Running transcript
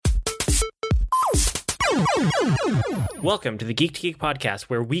Welcome to the Geek to Geek podcast,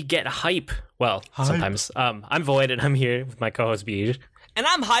 where we get hype. Well, sometimes. I'm Void, and I'm here with my co-host Beej. And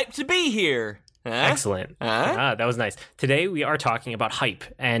I'm hyped to be here. Excellent. That was nice. Today we are talking about hype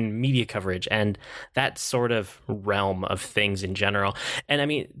and media coverage and that sort of realm of things in general. And I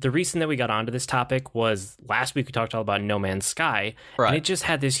mean, the reason that we got onto this topic was last week we talked all about No Man's Sky, and it just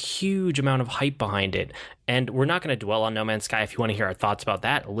had this huge amount of hype behind it. And we're not going to dwell on No Man's Sky. If you want to hear our thoughts about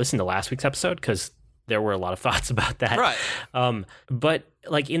that, listen to last week's episode, because there were a lot of thoughts about that. Right. But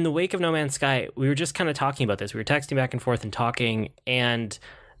like in the wake of No Man's Sky, we were just kind of talking about this. We were texting back and forth and talking, and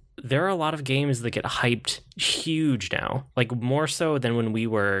there are a lot of games that get hyped huge now, like more so than when we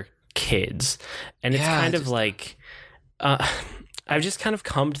were kids. And it's kind of like, I've just kind of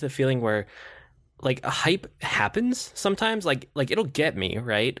come to the feeling where like a hype happens sometimes, like it'll get me,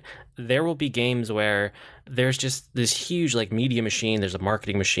 right? There will be games where there's just this huge like media machine, there's a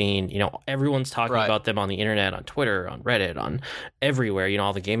marketing machine, you know, everyone's talking about them on the internet, on Twitter, on Reddit, on everywhere, you know,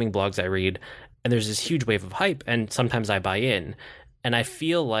 all the gaming blogs I read, and there's this huge wave of hype, and sometimes I buy in. And I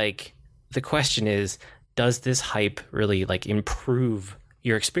feel like the question is, does this hype really like improve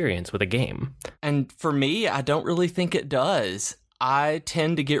your experience with a game? And for me, I don't really think it does. I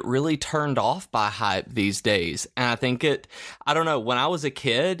tend to get really turned off by hype these days. And I think I don't know, when I was a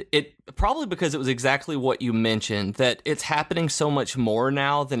kid, probably because it was exactly what you mentioned, that it's happening so much more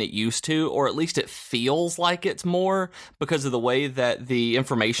now than it used to, or at least it feels like it's more because of the way that the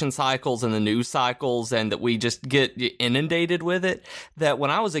information cycles and the news cycles and that we just get inundated with it, that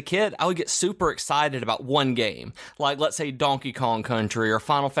when I was a kid, I would get super excited about one game, like let's say Donkey Kong Country or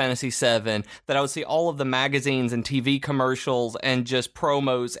Final Fantasy VII, that I would see all of the magazines and TV commercials and just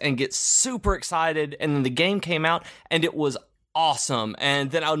promos and get super excited, and then the game came out and it was awesome, and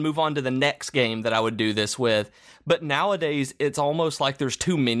then I would move on to the next game that I would do this with. But nowadays it's almost like there's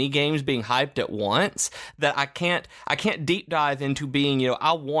too many games being hyped at once that I can't deep dive into being, you know,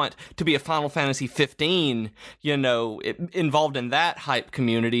 I want to be a Final Fantasy 15, you know, involved in that hype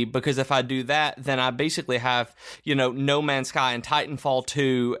community, because if I do that, then I basically have, you know, No Man's Sky and Titanfall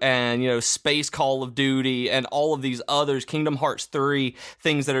 2 and, you know, Space Call of Duty and all of these others, Kingdom Hearts 3,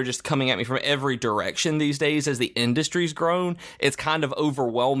 things that are just coming at me from every direction these days as the industry's grown. It's kind of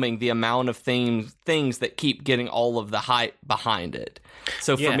overwhelming, the amount of things that keep getting all of the hype behind it.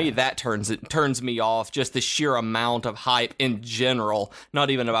 So for me, that turns me off, just the sheer amount of hype in general, not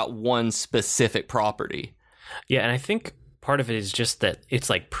even about one specific property. Yeah, and I think part of it is just that it's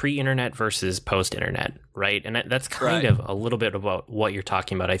like pre-internet versus post-internet, right? And that's kind of a little bit about what you're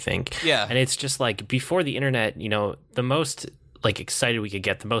talking about, I think. Yeah. And it's just like before the internet, you know, the most like excited we could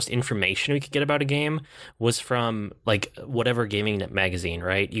get, the most information we could get about a game was from like whatever gaming magazine,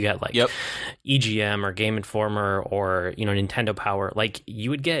 right? You got like EGM or Game Informer or, you know, Nintendo Power. Like you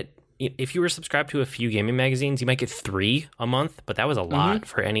would get, if you were subscribed to a few gaming magazines, you might get 3 a month, but that was a lot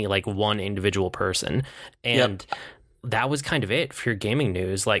for any like one individual person. And that was kind of it for your gaming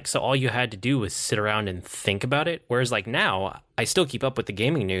news. Like, so all you had to do was sit around and think about it. Whereas like now I still keep up with the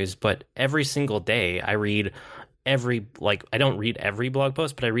gaming news, but every single day I read I don't read every blog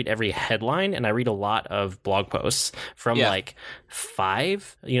post, but I read every headline, and I read a lot of blog posts from like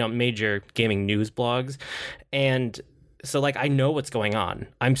 5, you know, major gaming news blogs. And so like I know what's going on.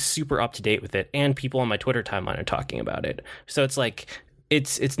 I'm super up to date with it, and people on my Twitter timeline are talking about it. So it's like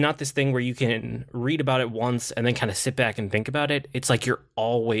it's not this thing where you can read about it once and then kind of sit back and think about it. It's like you're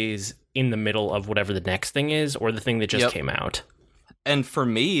always in the middle of whatever the next thing is, or the thing that just came out. And for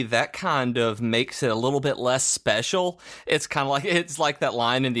me, that kind of makes it a little bit less special. It's kind of like, it's like that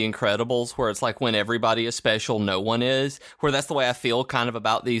line in The Incredibles where it's like, when everybody is special, no one is. Where that's the way I feel kind of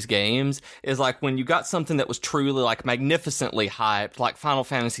about these games, is like when you got something that was truly like magnificently hyped, like Final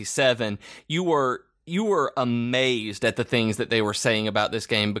Fantasy VII, you were amazed at the things that they were saying about this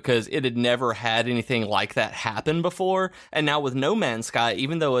game, because it had never had anything like that happen before. And now with No Man's Sky,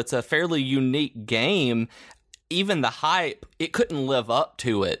 even though it's a fairly unique game, even the hype, it couldn't live up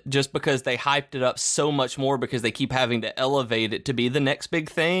to it, just because they hyped it up so much more, because they keep having to elevate it to be the next big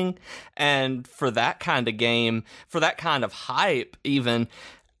thing. And for that kind of game, for that kind of hype even,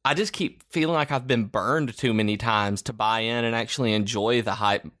 I just keep feeling like I've been burned too many times to buy in and actually enjoy the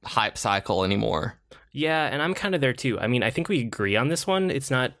hype cycle anymore. Yeah, and I'm kind of there too. I mean, I think we agree on this one. It's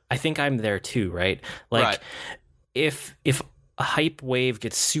not, I think I'm there too, right? Like, if a hype wave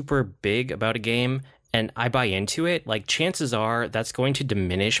gets super big about a game and I buy into it, like chances are that's going to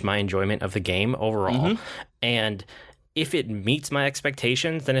diminish my enjoyment of the game overall. And if it meets my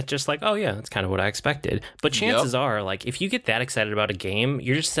expectations, then it's just like, oh yeah, that's kind of what I expected. But chances are, like, if you get that excited about a game,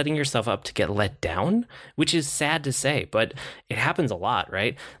 you're just setting yourself up to get let down, which is sad to say, but it happens a lot,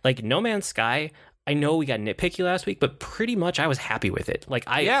 right? Like No Man's Sky, I know we got nitpicky last week, but pretty much I was happy with it. Like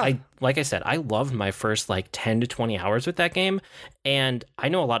like I said, I loved my first like 10 to 20 hours with that game. And I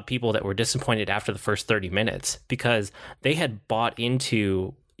know a lot of people that were disappointed after the first 30 minutes because they had bought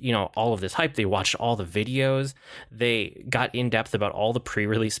into, you know, all of this hype. They watched all the videos. They got in depth about all the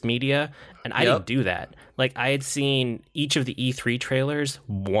pre-release media. And I didn't do that. Like, I had seen each of the E3 trailers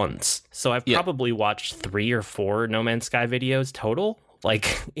once. So I've probably watched 3 or 4 No Man's Sky videos total,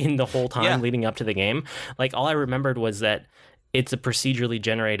 like in the whole time leading up to the game. Like, all I remembered was that it's a procedurally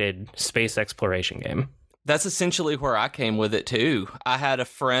generated space exploration game. That's essentially where I came with it, too. I had a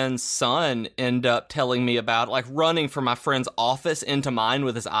friend's son end up telling me about, like, running from my friend's office into mine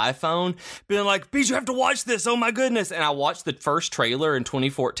with his iPhone, being like, Beej, you have to watch this, oh my goodness. And I watched the first trailer in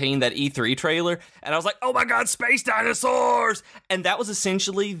 2014, that E3 trailer, and I was like, oh my god, space dinosaurs! And that was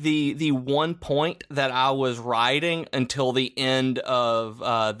essentially the one point that I was riding until the end of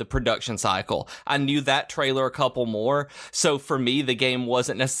the production cycle. I knew that trailer a couple more, so for me, the game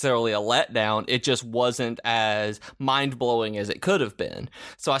wasn't necessarily a letdown, it just wasn't as mind-blowing as it could have been.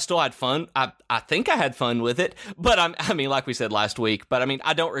 So I still had fun. I think I had fun with it, but I mean, like we said last week, but I mean,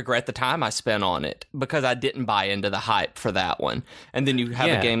 I don't regret the time I spent on it because I didn't buy into the hype for that one. And then you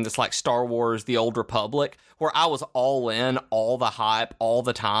have a game that's like Star Wars: The Old Republic, where I was all in, all the hype, all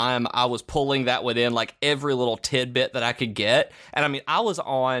the time. I was pulling that one in, like every little tidbit that I could get. And I mean,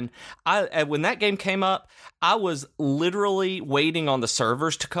 when that game came up, I was literally waiting on the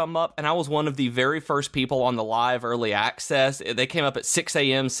servers to come up, and I was one of the very first people on the live early access. They came up at 6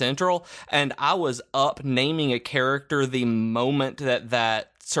 a.m. Central, and I was up naming a character the moment that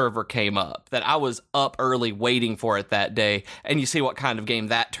server came up, that I was up early waiting for it that day. And you see what kind of game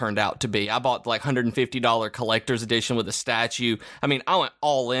that turned out to be. I bought like $150 collector's edition with a statue. I mean, I went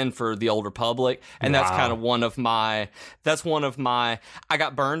all in for the Old Republic, and that's kind of one of my I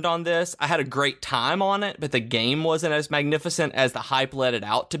got burned on this. I had a great time on it, but the game wasn't as magnificent as the hype let it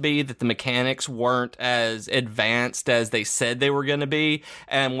out to be, that the mechanics weren't as advanced as they said they were going to be.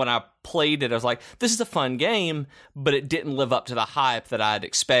 And when I played it, I was like, this is a fun game, but it didn't live up to the hype that I'd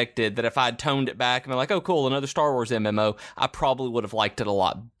expected. That if I'd toned it back and been like, oh cool, another Star Wars MMO, I probably would have liked it a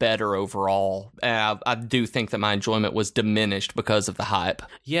lot better overall. And I do think that my enjoyment was diminished because of the hype.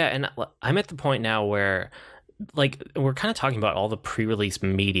 Yeah, and I'm at the point now where, like, we're kind of talking about all the pre-release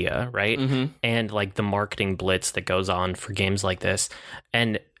media, right? Mm-hmm. And like the marketing blitz that goes on for games like this.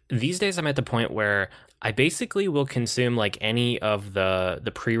 And these days I'm at the point where I basically will consume like any of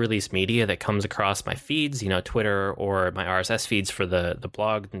the pre-release media that comes across my feeds, you know, Twitter or my RSS feeds for the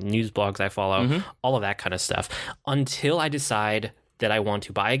blog, news blogs I follow, all of that kind of stuff, until I decide that I want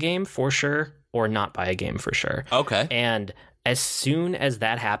to buy a game for sure or not buy a game for sure. Okay. And as soon as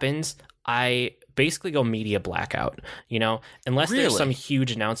that happens, I basically go media blackout, you know, unless there's some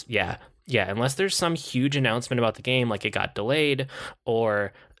huge announcement. Yeah, unless there's some huge announcement about the game, like it got delayed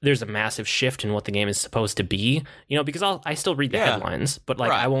or there's a massive shift in what the game is supposed to be, you know, because I still read the headlines, but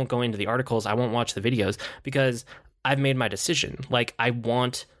like I won't go into the articles, I won't watch the videos because I've made my decision. Like, I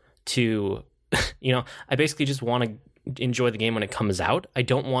want to, you know, I basically just want to enjoy the game when it comes out. I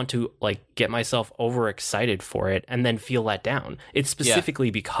don't want to like get myself overexcited for it and then feel let down. It's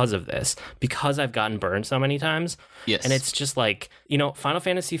specifically because of this, because I've gotten burned so many times. Yes. And it's just like, you know, Final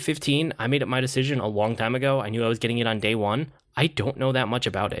Fantasy 15, I made up my decision a long time ago. I knew I was getting it on day one. I don't know that much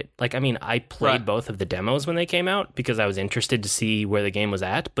about it. Like, I mean, I played both of the demos when they came out because I was interested to see where the game was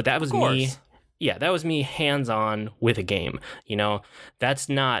at, but that was me. Yeah, that was me hands-on with a game, you know? That's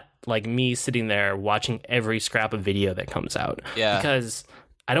not like me sitting there watching every scrap of video that comes out. Yeah. Because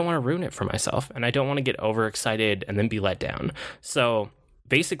I don't want to ruin it for myself, and I don't want to get overexcited and then be let down. So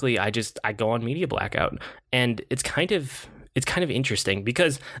basically, I go on media blackout, and it's kind of interesting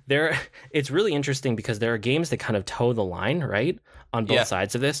because it's really interesting because there are games that kind of toe the line, right? On both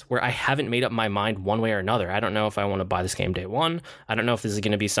sides of this, where I haven't made up my mind one way or another. I don't know if I want to buy this game day one. I don't know if this is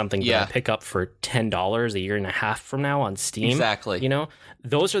going to be something that I pick up for $10 a year and a half from now on Steam. Exactly. You know,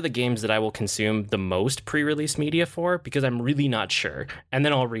 those are the games that I will consume the most pre-release media for because I'm really not sure. And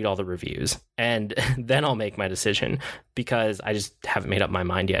then I'll read all the reviews and then I'll make my decision because I just haven't made up my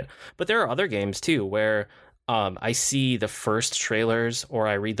mind yet. But there are other games too where I see the first trailers or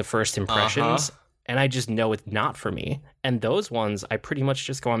I read the first impressions and I just know it's not for me. And those ones, I pretty much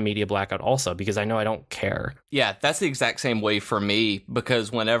just go on media blackout also because I know I don't care. Yeah, that's the exact same way for me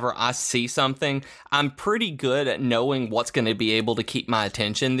because whenever I see something, I'm pretty good at knowing what's going to be able to keep my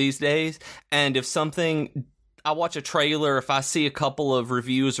attention these days. And if something I watch a trailer, if I see a couple of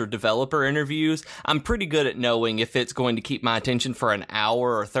reviews or developer interviews, I'm pretty good at knowing if it's going to keep my attention for an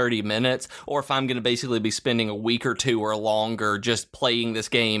hour or 30 minutes, or if I'm going to basically be spending a week or two or longer just playing this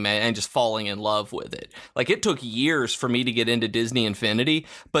game and just falling in love with it. Like, it took years for me to get into Disney Infinity,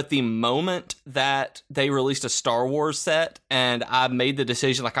 but the moment that they released a Star Wars set and I made the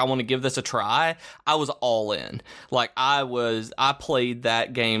decision, like, I want to give this a try, I was all in. Like, I played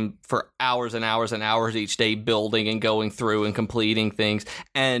that game for hours and hours and hours each day, building and going through and completing things,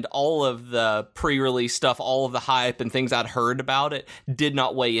 and all of the pre-release stuff, all of the hype and things I'd heard about it did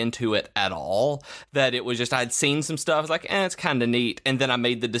not weigh into it at all. That it was just, I'd seen some stuff, I was like, it's kind of neat, and then I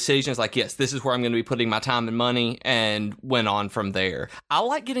made the decision, it's like, yes, this is where I'm going to be putting my time and money, and went on from there. I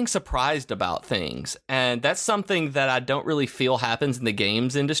like getting surprised about things, and that's something that I don't really feel happens in the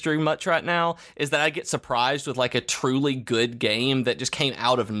games industry much right now, is that I get surprised with like a truly good game that just came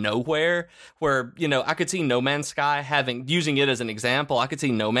out of nowhere, where, you know, I could see No Man's Sky using it as an example, I could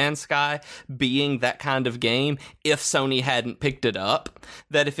see No Man's Sky being that kind of game if Sony hadn't picked it up,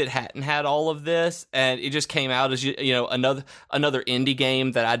 that if it hadn't had all of this and it just came out as, you know, another indie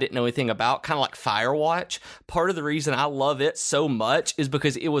game that I didn't know anything about, kind of like Firewatch. Part of the reason I love it so much is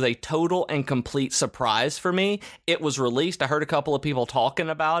because it was a total and complete surprise for me. It was released, I heard a couple of people talking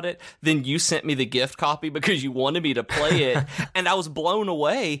about it, then you sent me the gift copy because you wanted me to play it, and I was blown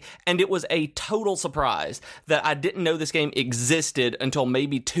away, and it was a total surprise that I didn't know this game existed until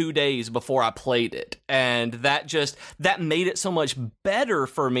maybe 2 days before I played it, and that made it so much better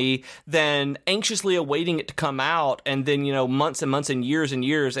for me than anxiously awaiting it to come out, and then, you know, months and months and years,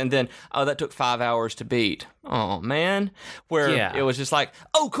 and then, oh, that took 5 hours to beat. Oh, man. Where it was just like,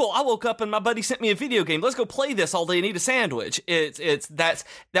 oh, cool, I woke up and my buddy sent me a video game. Let's go play this all day and eat a sandwich. That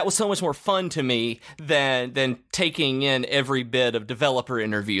was so much more fun to me than taking in every bit of developer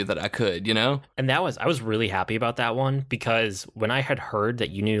interview that I could, you know? And I was really happy about that one, because when I had heard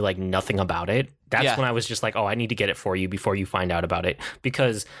that you knew like nothing about it, that's when I was just like, oh, I need to get it for you before you find out about it,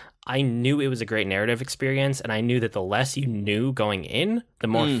 because I knew it was a great narrative experience, and I knew that the less you knew going in, the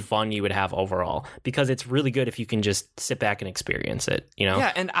more fun you would have overall, because it's really good if you can just sit back and experience it, you know?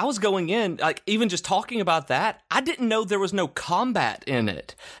 Yeah, and I was going in, like, even just talking about that, I didn't know there was no combat in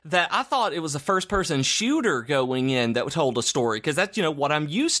it. That I thought it was a first-person shooter going in that told a story, because that's, you know, what I'm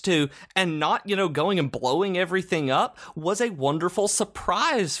used to, and not, you know, going and blowing everything up was a wonderful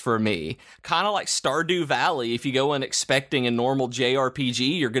surprise for me. Kind of like Stardew Valley, if you go in expecting a normal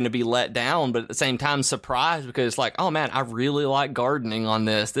JRPG, you're going to be let down, but at the same time surprised, because it's like, oh man, I really like gardening on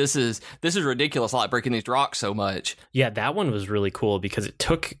this. This is ridiculous. I like breaking these rocks so much. Yeah, that one was really cool because it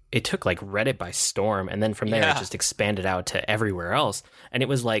took like Reddit by storm, and then from there it just expanded out to everywhere else. And it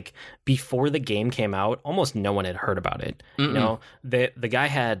was like, before the game came out, almost no one had heard about it. You know, the guy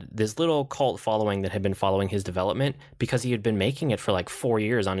had this little cult following that had been following his development because he had been making it for like 4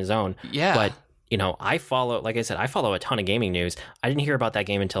 years on his own. Yeah. But you know, I follow a ton of gaming news. I didn't hear about that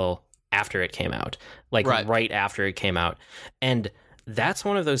game until after it came out, like right after it came out. And that's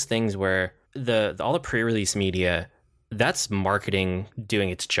one of those things where all the pre-release media, that's marketing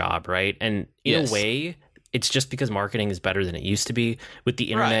doing its job, right? And in a way, it's just because marketing is better than it used to be. With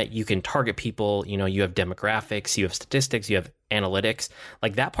the internet, you can target people, you know, you have demographics, you have statistics, you have analytics.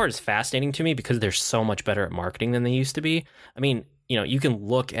 Like, that part is fascinating to me because they're so much better at marketing than they used to be. I mean, you know, you can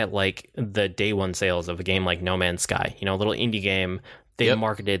look at like the day one sales of a game like No Man's Sky, you know, a little indie game. They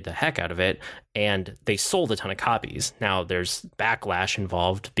marketed the heck out of it, and they sold a ton of copies. Now there's backlash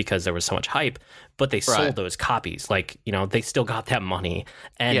involved because there was so much hype, but they sold those copies. Like, you know, they still got that money.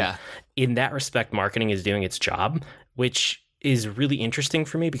 And in that respect, marketing is doing its job, which is really interesting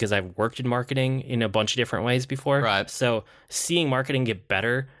for me because I've worked in marketing in a bunch of different ways before. Right. So seeing marketing get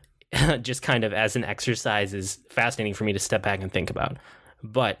better just kind of as an exercise is fascinating for me to step back and think about.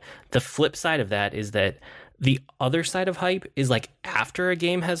 But the flip side of that is that the other side of hype is like after a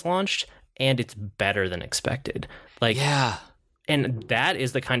game has launched and it's better than expected. Like, and that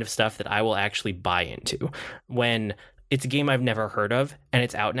is the kind of stuff that I will actually buy into when it's a game I've never heard of and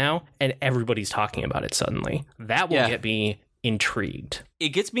it's out now and everybody's talking about it suddenly. That will get me intrigued. It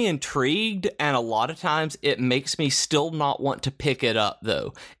gets me intrigued, and a lot of times it makes me still not want to pick it up,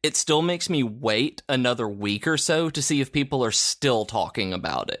 though. It still makes me wait another week or so to see if people are still talking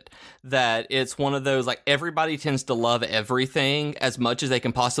about it. That it's one of those, like, everybody tends to love everything as much as they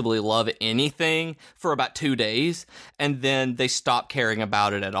can possibly love anything for about 2 days, and then they stop caring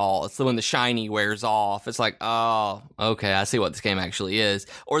about it at all. It's when the shiny wears off. It's like, oh, okay, I see what this game actually is,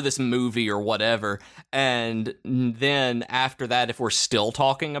 or this movie or whatever. And then after that, if we're still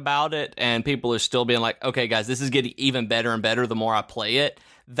talking about it and people are still being like, okay guys, this is getting even better and better the more I play it,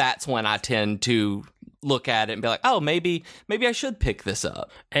 that's when I tend to look at it and be like, oh, maybe I should pick this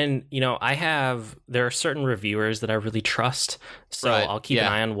up. And, there are certain reviewers that I really trust. So I'll keep an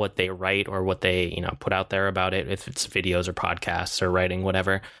eye on what they write or what they, put out there about it, if it's videos or podcasts or writing,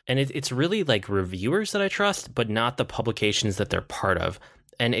 whatever. And it's really like reviewers that I trust, but not the publications that they're part of.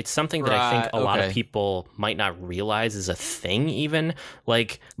 And it's something that I think a lot of people might not realize is a thing, even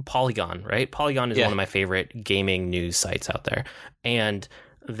like Polygon, right? Polygon is one of my favorite gaming news sites out there. And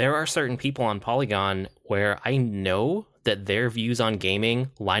there are certain people on Polygon where I know that their views on gaming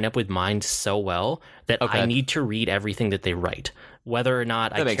line up with mine so well that I need to read everything that they write. Whether or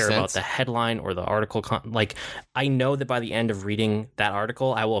not I care about the headline or the article, I know that by the end of reading that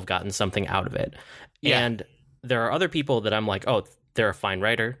article, I will have gotten something out of it. Yeah. And there are other people that I'm like, oh, they're a fine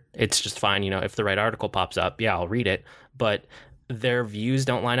writer. It's just fine. If the right article pops up, I'll read it. But their views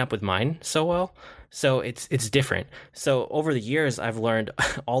don't line up with mine so well. So it's different. So over the years, I've learned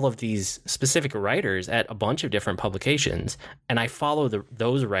all of these specific writers at a bunch of different publications, and I follow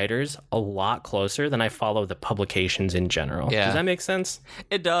those writers a lot closer than I follow the publications in general. Yeah. Does that make sense?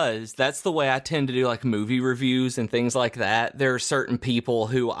 It does. That's the way I tend to do like movie reviews and things like that. There are certain people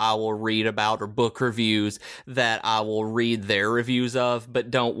who I will read about, or book reviews that I will read their reviews of,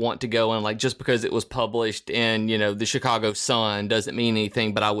 but don't want to go and just because it was published in, the Chicago Sun doesn't mean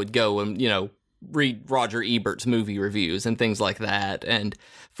anything, but I would go and, read Roger Ebert's movie reviews and things like that. And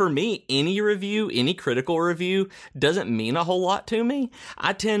for me, any review, any critical review doesn't mean a whole lot to me.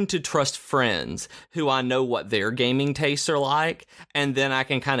 I tend to trust friends who I know what their gaming tastes are like, and then I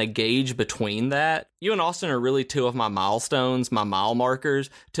can kind of gauge between that. You and Austin are really two of my milestones, my mile markers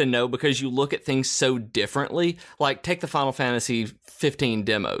to know, because you look at things so differently. Like, take the Final Fantasy 15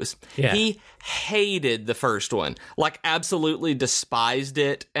 demos. Yeah. He hated the first one, absolutely despised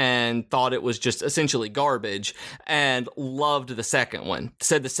it and thought it was just essentially garbage, and loved the second one.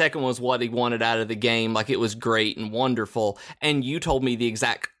 Said the second one was what he wanted out of the game, it was great and wonderful. And you told me the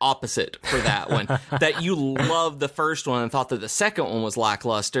exact opposite for that one, that you loved the first one and thought that the second one was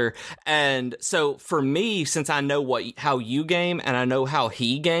lackluster. And so for me, since I know how you game and I know how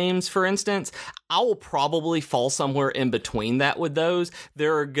he games, for instance, I will probably fall somewhere in between that with those.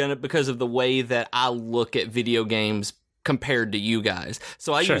 Because of the way that I look at video games compared to you guys.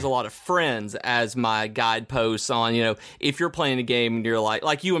 So I use a lot of friends as my guideposts on, if you're playing a game and you're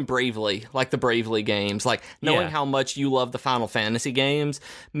like you and Bravely, the Bravely games, knowing how much you love the Final Fantasy games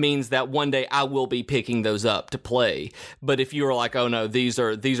means that one day I will be picking those up to play. But if you were like, oh no, these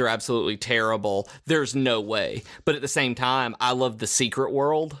are absolutely terrible, there's no way. But at the same time, I love the Secret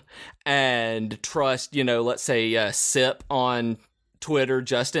World and trust, let's say Sip on Twitter,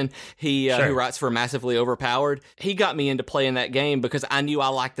 Justin, who writes for Massively Overpowered, he got me into playing that game because I knew I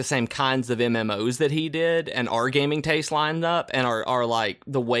liked the same kinds of MMOs that he did, and our gaming taste lined up, and our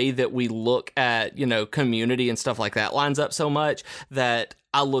the way that we look at, community and stuff like that lines up so much that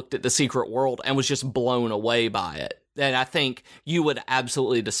I looked at the Secret World and was just blown away by it. And I think you would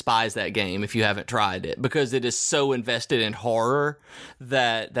absolutely despise that game if you haven't tried it, because it is so invested in horror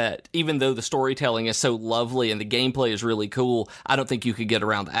that even though the storytelling is so lovely and the gameplay is really cool, I don't think you could get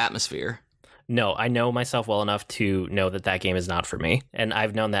around the atmosphere. No, I know myself well enough to know that game is not for me. And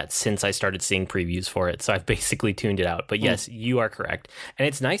I've known that since I started seeing previews for it. So I've basically tuned it out. But yes, you are correct. And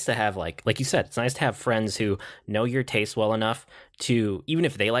it's nice to have, like you said, it's nice to have friends who know your taste well enough to, even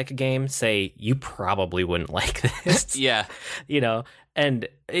if they like a game, say, you probably wouldn't like this. Yeah. And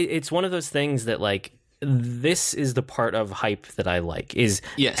it's one of those things that, this is the part of hype that I like, is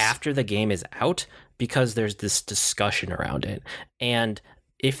after the game is out, because there's this discussion around it. And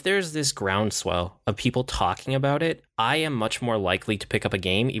if there's this groundswell of people talking about it, I am much more likely to pick up a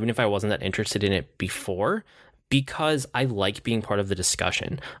game, even if I wasn't that interested in it before, because I like being part of the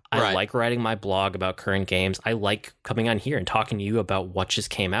discussion. I like writing my blog about current games. I like coming on here and talking to you about what just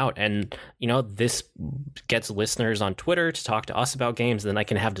came out. And, this gets listeners on Twitter to talk to us about games. And then I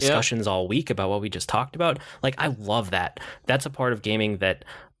can have discussions all week about what we just talked about. I love that. That's a part of gaming that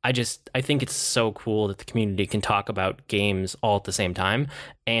I think it's so cool that the community can talk about games all at the same time.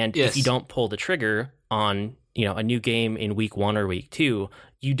 And if you don't pull the trigger on, a new game in week 1 or week 2,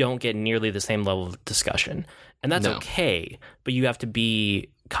 you don't get nearly the same level of discussion. And that's okay, but you have to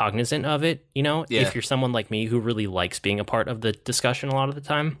be cognizant of it, if you're someone like me who really likes being a part of the discussion a lot of the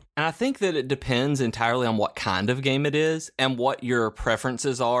time. And I think that it depends entirely on what kind of game it is and what your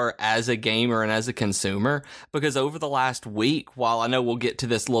preferences are as a gamer and as a consumer. Because over the last week, while I know we'll get to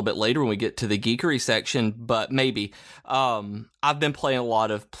this a little bit later when we get to the geekery section, but maybe, I've been playing a lot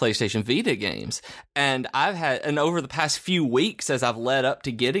of PlayStation Vita games. And over the past few weeks, as I've led up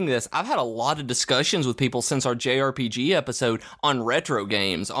to getting this, I've had a lot of discussions with people since our JRPG episode on retro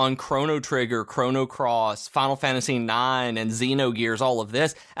games. games on Chrono Trigger, Chrono Cross, Final Fantasy IX, and Xenogears, all of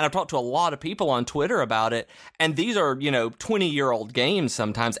this. And I've talked to a lot of people on Twitter about it. And these are, 20-year-old games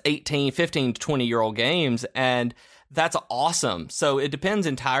sometimes, 18, 15 to 20-year-old games. And that's awesome. So it depends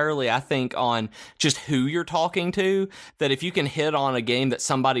entirely, I think, on just who you're talking to, that if you can hit on a game that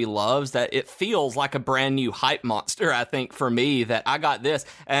somebody loves, that it feels like a brand new hype monster, I think, for me, that I got this.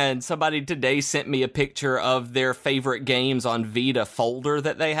 And somebody today sent me a picture of their favorite games on Vita folder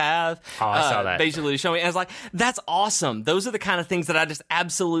that they have. Oh, I saw that. Basically showing me. And I was like, that's awesome. Those are the kind of things that I just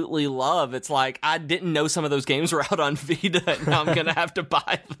absolutely love. It's like, I didn't know some of those games were out on Vita, and now I'm going to have to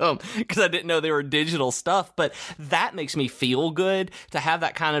buy them because I didn't know they were digital stuff. But that makes me feel good to have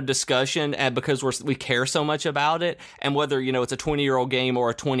that kind of discussion, and because we care so much about it, and whether it's a 20-year-old game or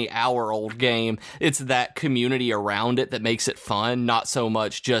a 20-hour-old game, it's that community around it that makes it fun, not so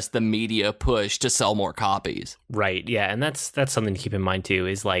much just the media push to sell more copies. Right. Yeah, and that's something to keep in mind too,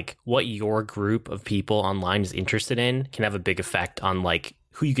 is like what your group of people online is interested in can have a big effect on like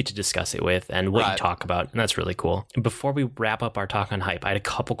who you get to discuss it with and what you talk about. And that's really cool. And before we wrap up our talk on hype, I had a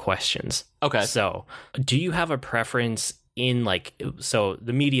couple questions. Okay. So do you have a preference in so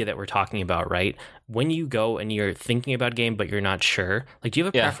the media that we're talking about, right? When you go and you're thinking about a game, but you're not sure, like, do you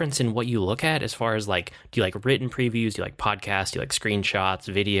have a preference in what you look at as far as like, do you like written previews? Do you like podcasts? Do you like screenshots,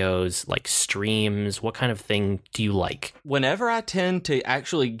 videos, like streams? What kind of thing do you like? Whenever I tend to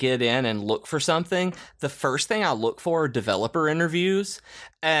actually get in and look for something, the first thing I look for are developer interviews.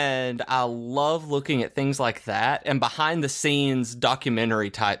 And I love looking at things like that and behind the scenes documentary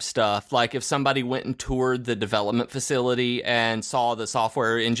type stuff. Like if somebody went and toured the development facility and saw the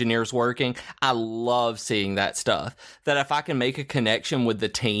software engineers working, I love seeing that stuff. That if I can make a connection with the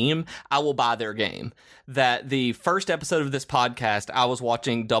team, I will buy their game. That the first episode of this podcast, I was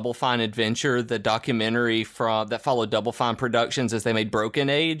watching Double Fine Adventure, the documentary that followed Double Fine Productions as they made Broken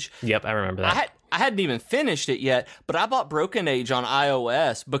Age. Yep, I remember that. I hadn't even finished it yet, but I bought Broken Age on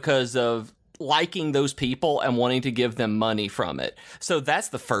iOS because of liking those people and wanting to give them money from it. So that's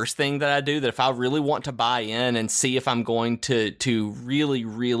the first thing that I do, that if I really want to buy in and see if I'm going to really,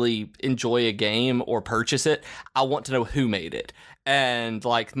 really enjoy a game or purchase it, I want to know who made it. And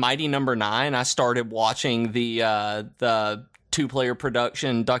like Mighty Number 9, I started watching the two-player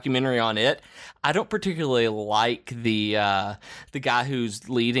production documentary on it. I don't particularly like the guy who's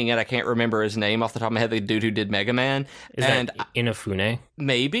leading it. I can't remember his name off the top of my head. The dude who did Mega Man. Is that Inafune?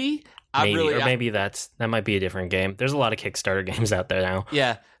 Maybe. Maybe that might be a different game. There's a lot of Kickstarter games out there now.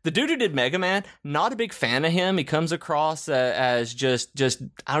 Yeah. The dude who did Mega Man, not a big fan of him. He comes across as just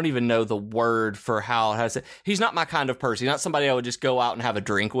I don't even know the word for how to say. He's not my kind of person. He's not somebody I would just go out and have a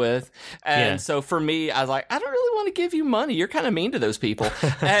drink with. And so for me, I was like, I don't really want to give you money. You're kind of mean to those people.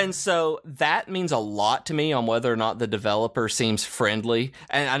 And so that means a lot to me on whether or not the developer seems friendly.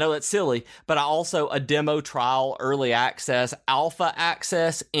 And I know that's silly, but I also, a demo, trial, early access, alpha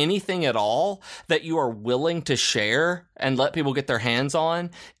access, anything at all that you are willing to share and let people get their hands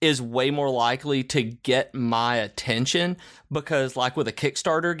on is way more likely to get my attention, because like with a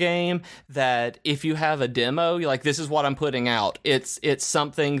Kickstarter game, that if you have a demo, you're like, this is what I'm putting out. It's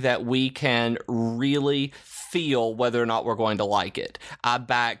something that we can really feel whether or not we're going to like it. I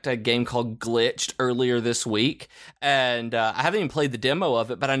backed a game called Glitched earlier this week, and I haven't even played the demo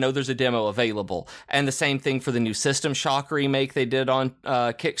of it, but I know there's a demo available. And the same thing for the new System Shock remake they did on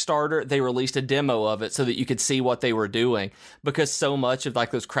Kickstarter. They released a demo of it so that you could see what they were doing, because so much of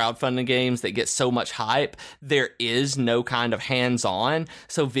like those crowdfunding games that get so much hype, there is no kind of hands-on,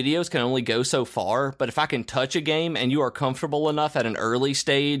 so videos can only go so far. But if I can touch a game and you are comfortable enough at an early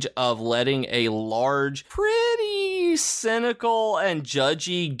stage of letting a large, pretty cynical and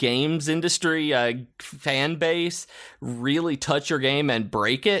judgy games industry fan base really touch your game and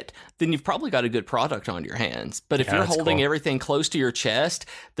break it, then you've probably got a good product on your hands. But if you're holding everything close to your chest,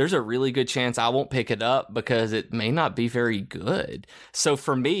 there's a really good chance I won't pick it up because it may not be very good. So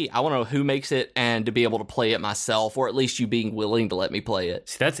for me, I want to know who makes it and to be able to play it myself, or at least you being willing to let me play it.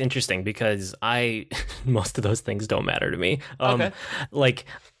 See, that's interesting because most of those things don't matter to me. Okay. Like,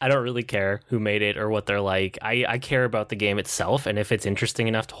 I don't really care who made it or what they're like. I care about the game itself and if it's interesting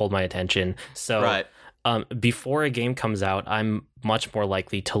enough to hold my attention. So right. Before a game comes out, I'm much more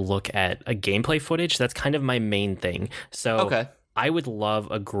likely to look at a gameplay footage. That's kind of my main thing. So I would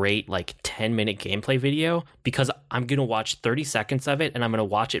love a great 10-minute gameplay video, because I'm going to watch 30 seconds of it and I'm going to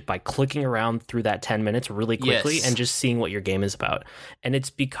watch it by clicking around through that 10 minutes really quickly and just seeing what your game is about. And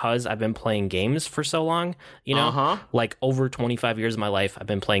it's because I've been playing games for so long, like over 25 years of my life, I've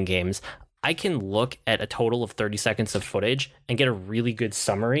been playing games. I can look at a total of 30 seconds of footage and get a really good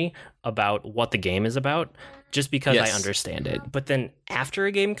summary about what the game is about. just because I understand it. But then after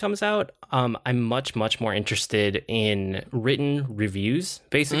a game comes out, I'm much, much more interested in written reviews,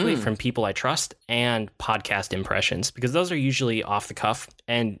 basically, from people I trust, and podcast impressions, because those are usually off the cuff.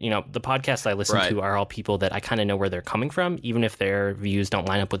 And, you know, the podcasts I listen to are all people that I kind of know where they're coming from. Even if their views don't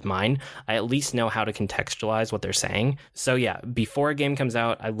line up with mine, I at least know how to contextualize what they're saying. So yeah, before a game comes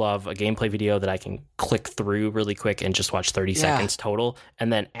out, I love a gameplay video that I can click through really quick and just watch 30 seconds total.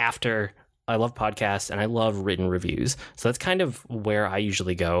 And then after, I love podcasts and I love written reviews. So that's kind of where I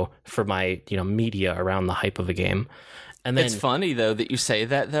usually go for my, you know, media around the hype of a game. And then, it's funny, though, that you say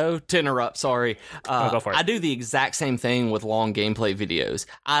that, though. To interrupt, sorry. Go for it. I do the exact same thing with long gameplay videos.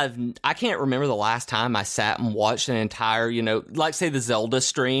 I can't remember the last time I sat and watched an entire, you know, like, say, the Zelda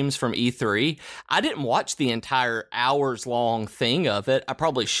streams from E3. I didn't watch the entire hours-long thing of it. I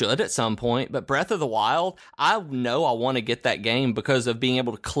probably should at some point. But Breath of the Wild, I know I want to get that game because of being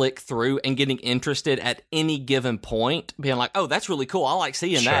able to click through and getting interested at any given point. Being like, oh, that's really cool. I like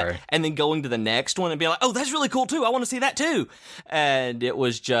seeing that. And then going to the next one and being like, oh, that's really cool, too. I want to see that too. And it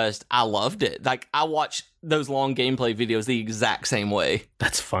was just, I loved it. Like, I watched those long gameplay videos the exact same way.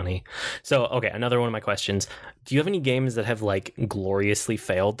 That's funny. So, okay, another one of my questions. Do you have any games that have, like, gloriously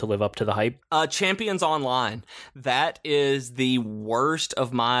failed to live up to the hype? Champions Online. That is the worst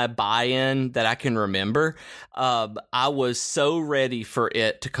of my buy-in that I can remember. I was so ready for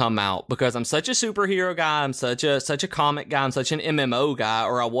it to come out because I'm such a superhero guy. I'm such a comic guy. I'm such an MMO guy,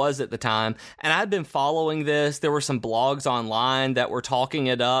 or I was at the time. And I'd been following this. There were some blogs online that were talking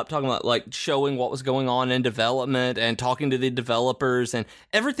it up, talking about, like, showing what was going on in development and talking to the developers, and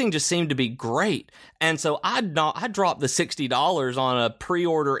everything just seemed to be great. And so I dropped the $60 on a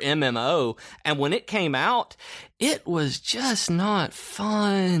pre-order MMO, and when it came out, it was just not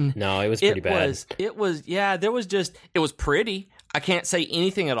fun. No, it was pretty bad. It was pretty. I can't say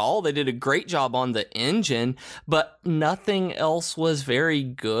anything at all. They did a great job on the engine, but nothing else was very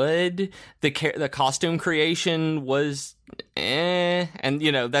good. The costume creation was and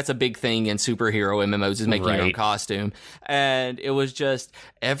you know, that's a big thing in superhero MMOs, is making your own costume. And it was just,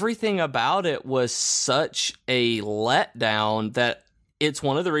 everything about it was such a letdown that it's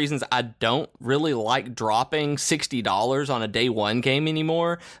one of the reasons I don't really like dropping $60 on a day one game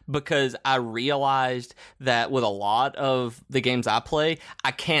anymore, because I realized that with a lot of the games I play,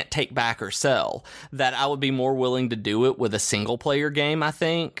 I can't take back or sell. That I would be more willing to do it with a single player game, I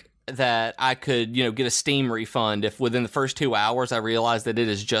think. That I could, you know, get a Steam refund if within the first 2 hours I realize that it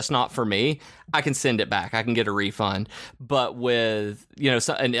is just not for me. I can send it back. I can get a refund. But with, you know,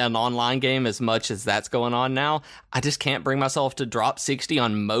 an online game, as much as that's going on now, I just can't bring myself to drop 60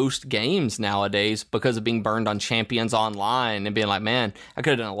 on most games nowadays because of being burned on Champions Online and being like, man, I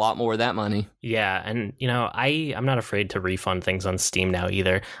could have done a lot more with that money. Yeah, and, you know, I'm not afraid to refund things on Steam now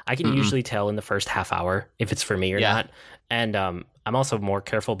either. I can usually tell in the first half hour if it's for me or not. And I'm also more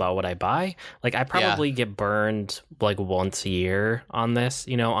careful about what I buy. Like, I probably get burned like once a year on this,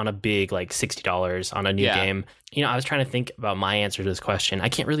 you know, on a big, like, $60 on a new game. You know, I was trying to think about my answer to this question. I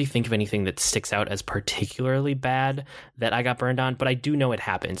can't really think of anything that sticks out as particularly bad that I got burned on, but I do know it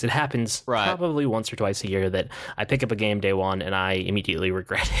happens. It happens probably once or twice a year that I pick up a game day one and I immediately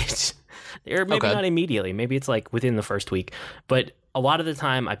regret it. Or maybe not immediately. Maybe it's like within the first week. But a lot of the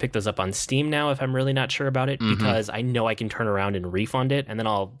time I pick those up on Steam now if I'm really not sure about it, because I know I can turn around and refund it, and then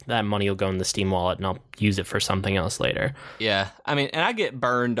that money will go in the Steam wallet and I'll use it for something else later. Yeah. I mean, and I get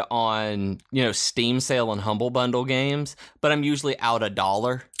burned on, you know, Steam sale and Humble Bundle games, but I'm usually out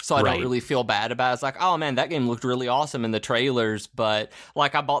 $1. So I don't really feel bad about it. It's like, oh man, that game looked really awesome in the trailers. But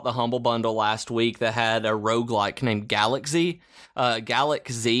like, I bought the Humble Bundle last week that had a roguelike named Galaxy.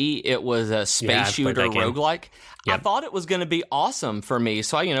 Galaxy, it was a space shooter roguelike. Yep. I thought it was going to be awesome for me.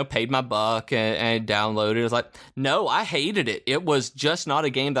 So I, you know, paid my buck and downloaded it. I was like, no, I hated it. It was just not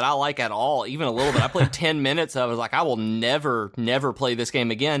a game that I like at all, even a little bit. I played 10 minutes of it. I was like, I will never play this game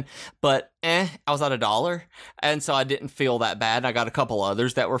again. But I was at $1. And so I didn't feel that bad. I got a couple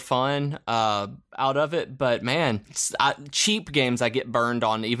others that were fun out of it. But man, cheap games I get burned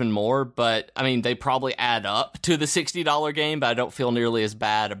on even more. But I mean, they probably add up to the $60 game, but I don't feel nearly as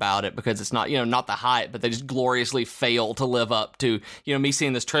bad about it because it's not, you know, not the hype, but they just gloriously fail to live up to, you know, me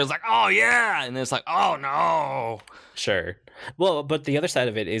seeing this trailer, like, oh yeah, and then it's like, oh no. Sure. Well, but the other side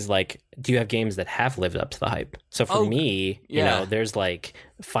of it is, like, do you have games that have lived up to the hype? So for me, you know, there's like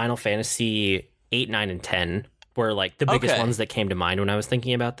Final Fantasy 8, 9, and 10 were like the biggest ones that came to mind when I was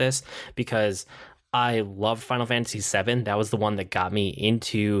thinking about this, because I loved Final Fantasy VII. That was the one that got me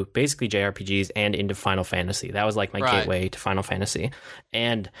into basically JRPGs and into Final Fantasy. That was like my gateway to Final Fantasy.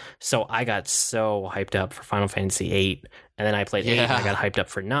 And so I got so hyped up for Final Fantasy VIII. And then I played 8 and I got hyped up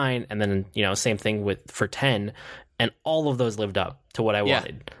for 9. And then, same thing for 10. And all of those lived up to what I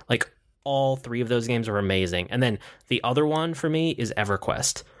wanted. Like, all 3 of those games were amazing. And then the other one for me is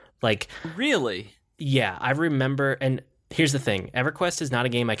EverQuest. Like, really? Yeah, I remember. And here's the thing: EverQuest is not a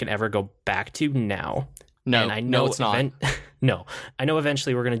game I can ever go back to now. No, and I know it's not. No, I know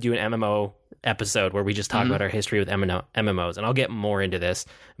eventually we're going to do an MMO episode where we just talk about our history with MMOs, and I'll get more into this.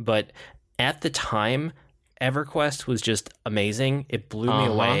 But at the time, EverQuest was just amazing. It blew me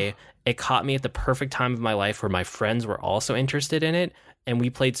away. It caught me at the perfect time of my life where my friends were also interested in it, and we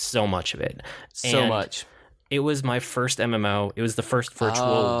played so much of it. So much. It was my first MMO. It was the first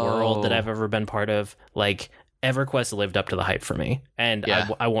virtual world that I've ever been part of. Like, EverQuest lived up to the hype for me, and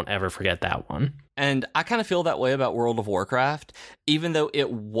I won't ever forget that one. And I kind of feel that way about World of Warcraft, even though it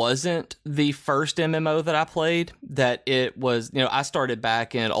wasn't the first MMO that I played, that it was, I started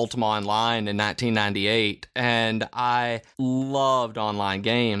back in Ultima Online in 1998, and I loved online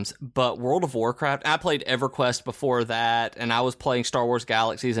games, but World of Warcraft, I played EverQuest before that, and I was playing Star Wars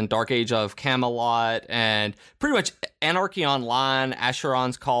Galaxies and Dark Age of Camelot, and pretty much Anarchy Online,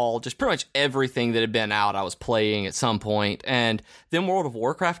 Asheron's Call, just pretty much everything that had been out I was playing at some point. And then World of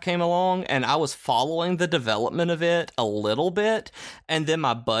Warcraft came along, and I was following the development of it a little bit, and then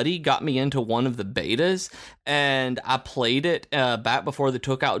my buddy got me into one of the betas, and I played it back before they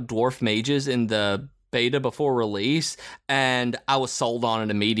took out Dwarf Mages in the beta before release, and I was sold on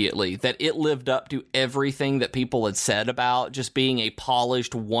it immediately, that it lived up to everything that people had said about just being a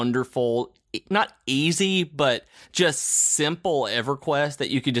polished, wonderful, not easy, but just simple EverQuest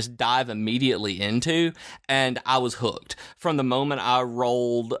that you could just dive immediately into, and I was hooked. From the moment I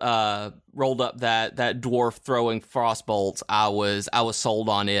rolled up that dwarf throwing frostbolts, I was sold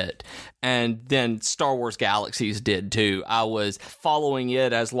on it. And then Star Wars Galaxies did too. I was following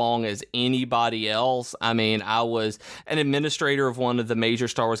it as long as anybody else. I mean, I was an administrator of one of the major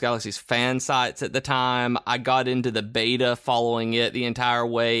Star Wars Galaxies fan sites at the time. I got into the beta following it the entire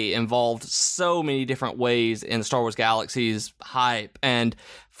way, involved so many different ways in Star Wars Galaxies hype. And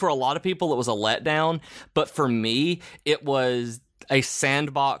for a lot of people, it was a letdown. But for me, it was a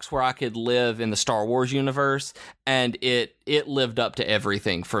sandbox where I could live in the Star Wars universe, and it lived up to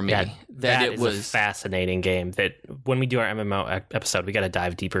everything for me. Yeah, that it was a fascinating game that when we do our MMO episode, we got to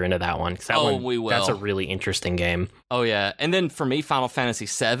dive deeper into that one. We will. That's a really interesting game. Oh yeah. And then for me, Final Fantasy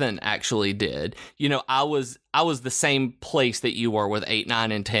VII actually did. I was the same place that you were with 8,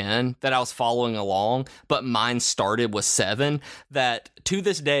 9, and 10, that I was following along, but mine started with 7, that to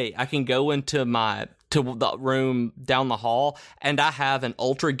this day, I can go into to the room down the hall, and I have an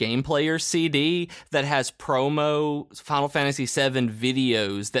Ultra Game Player CD that has promo Final Fantasy VII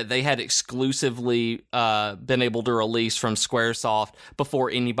videos that they had exclusively been able to release from Squaresoft before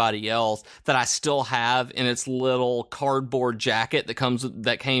anybody else, that I still have in its little cardboard jacket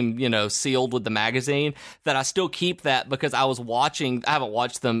that came sealed with the magazine, that I still keep that because I haven't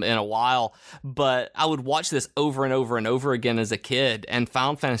watched them in a while, but I would watch this over and over and over again as a kid, and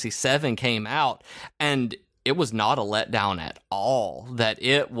Final Fantasy VII came out, and it was not a letdown at all. That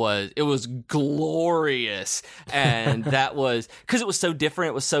it was glorious, and that was because it was so different,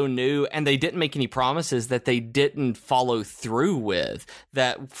 it was so new, and they didn't make any promises that they didn't follow through with.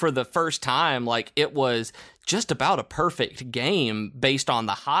 That for the first time, like, it was just about a perfect game based on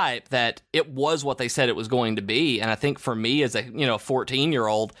the hype, that it was what they said it was going to be. And I think for me as a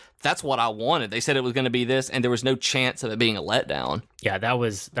 14-year-old, that's what I wanted. They said it was going to be this, and there was no chance of it being a letdown. Yeah, that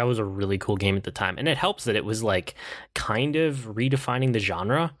was a really cool game at the time. And it helps that it was like kind of redefining the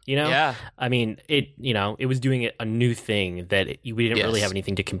genre, Yeah. I mean, it was doing a new thing that we didn't really have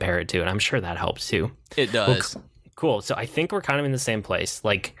anything to compare it to, and I'm sure that helps too. It does. Well, cool. So I think we're kind of in the same place.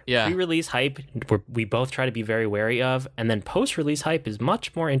 Like, pre-release hype, we both try to be very wary of, and then post-release hype is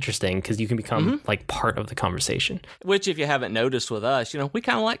much more interesting because you can become like part of the conversation. Which, if you haven't noticed with us, we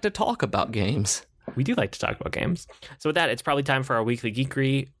kind of like to talk about games. We do like to talk about games. So with that, it's probably time for our weekly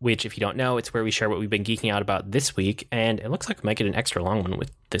geekery, which, if you don't know, it's where we share what we've been geeking out about this week, and it looks like we might get an extra long one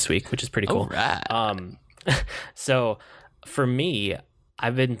with this week, which is pretty cool. All right. So for me,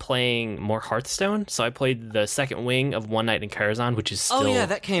 I've been playing more Hearthstone. So I played the second wing of One Night in Karazhan, which is still... Oh, yeah,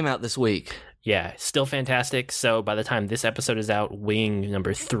 that came out this week. Yeah, still fantastic. So by the time this episode is out, wing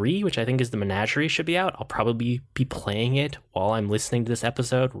number 3, which I think is the Menagerie, should be out. I'll probably be playing it while I'm listening to this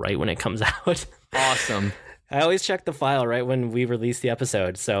episode, right when it comes out. Awesome. I always check the file right when we release the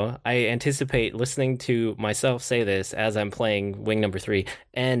episode, so I anticipate listening to myself say this as I'm playing wing number 3.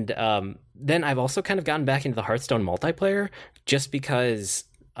 And then I've also kind of gotten back into the Hearthstone multiplayer just because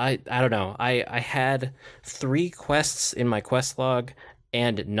I don't know. I had 3 quests in my quest log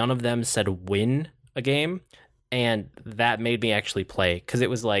and none of them said win a game, and that made me actually play, because it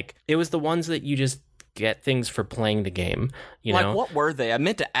was the ones that you just get things for playing the game, you know? What were they? I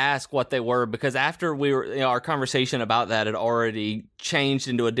meant to ask what they were, because after we were, our conversation about that had already changed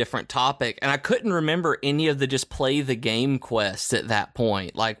into a different topic, and I couldn't remember any of the just play the game quests at that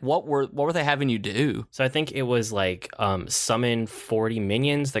point. Like, what were they having you do? So I think it was summon 40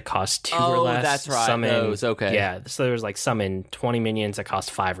 minions that cost 2 or less. Oh, that's right. Those, okay. Yeah, so there was summon 20 minions that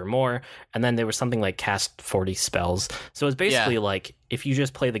cost 5 or more, and then there was something like cast 40 spells. So it's basically if you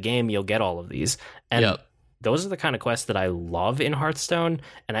just play the game, you'll get all of these. And those are the kind of quests that I love in Hearthstone,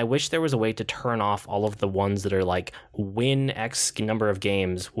 and I wish there was a way to turn off all of the ones that are win X number of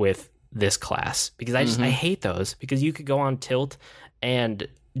games with this class, because I hate those, because you could go on Tilt and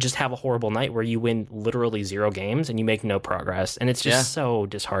just have a horrible night where you win literally 0 games and you make no progress, and it's just so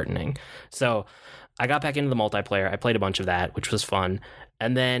disheartening. So I got back into the multiplayer. I played a bunch of that, which was fun.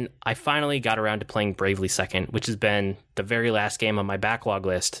 And then I finally got around to playing Bravely Second, which has been the very last game on my backlog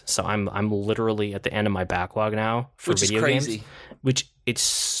list. So I'm literally at the end of my backlog now for video games. Which it's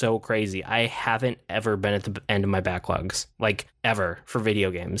so crazy. I haven't ever been at the end of my backlogs, ever, for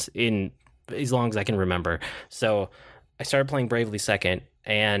video games in as long as I can remember. So I started playing Bravely Second,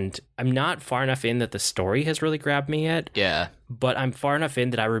 and I'm not far enough in that the story has really grabbed me yet. Yeah. But I'm far enough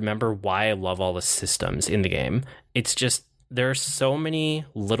in that I remember why I love all the systems in the game. It's just, there are so many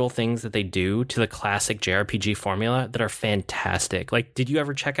little things that they do to the classic JRPG formula that are fantastic. Did you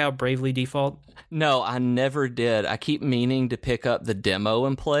ever check out Bravely Default? No, I never did. I keep meaning to pick up the demo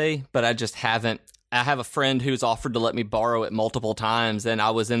and play, but I just haven't. I have a friend who's offered to let me borrow it multiple times, and I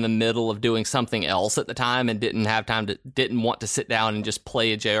was in the middle of doing something else at the time and didn't want to sit down and just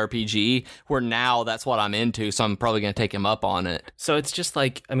play a JRPG, where now that's what I'm into, so I'm probably going to take him up on it. So it's just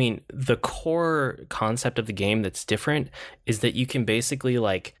the core concept of the game that's different is that you can basically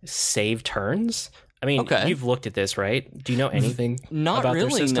save turns. I mean, You've looked at this, right? Do you know anything about really,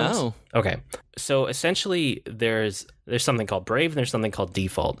 their systems? No. Okay. So essentially there's something called Brave and there's something called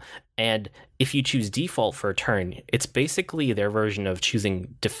Default. And if you choose Default for a turn, it's basically their version of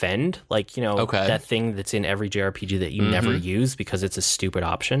choosing Defend, that thing that's in every JRPG that you never use because it's a stupid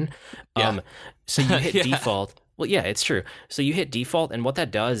option. Yeah. So you hit Default. Well, yeah, it's true. So you hit Default, and what that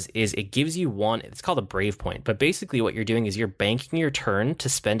does is it gives you it's called a Brave point, but basically what you're doing is you're banking your turn to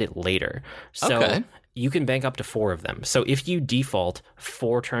spend it later. So you can bank up to 4 of them. So if you default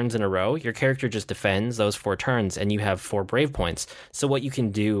 4 turns in a row, your character just defends those 4 turns, and you have 4 Brave points. So what you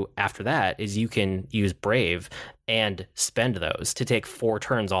can do after that is you can use Brave and spend those to take 4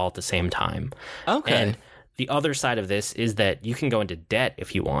 turns all at the same time. Okay. And the other side of this is that you can go into debt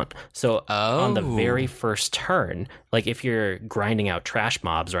if you want. So on the very first turn, if you're grinding out trash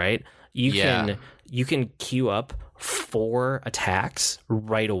mobs, right? You can queue up 4 attacks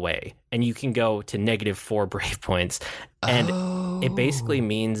right away, and you can go to -4 Brave points. And it basically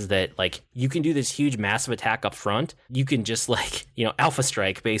means that you can do this huge massive attack up front. You can just alpha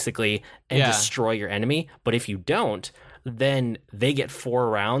strike basically and destroy your enemy. But if you don't, then they get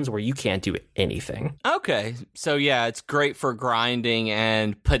 4 rounds where you can't do anything. Okay. So yeah, it's great for grinding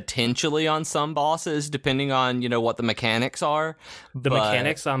and potentially on some bosses, depending on, what the mechanics are. The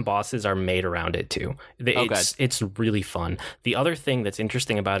mechanics on bosses are made around it too. It's really fun. The other thing that's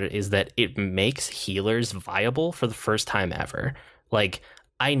interesting about it is that it makes healers viable for the first time ever.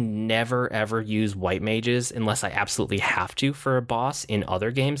 I never ever use white mages unless I absolutely have to for a boss in other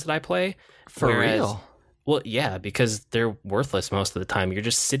games that I play. Real? Well, yeah, because they're worthless most of the time. You're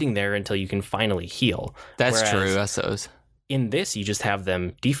just sitting there until you can finally heal. That's true, I suppose. In this, you just have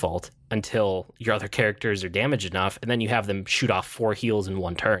them default until your other characters are damaged enough, and then you have them shoot off 4 heals in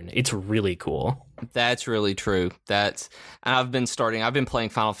 1 turn. It's really cool. That's really true. I've been playing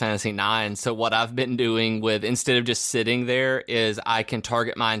Final Fantasy IX, so what I've been doing instead of just sitting there is I can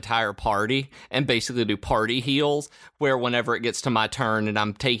target my entire party and basically do party heals, where whenever it gets to my turn and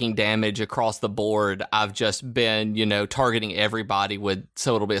I'm taking damage across the board, I've just been, targeting everybody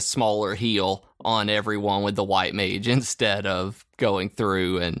so it'll be a smaller heal on everyone with the white mage instead of going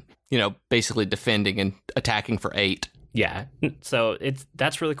through and, basically defending and attacking for 8. Yeah, so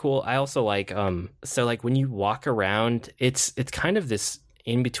that's really cool. I also when you walk around, it's kind of this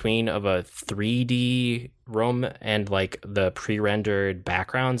in between of a 3D room and the pre-rendered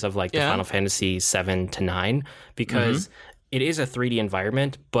backgrounds of the Final Fantasy 7 to 9, because it is a 3D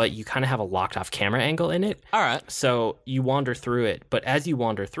environment, but you kind of have a locked off camera angle in it. All right. So you wander through it, but as you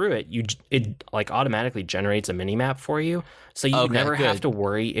wander through it, it like automatically generates a mini map for you. So you never have to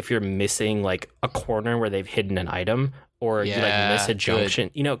worry if you're missing like a corner where they've hidden an item, or you like miss a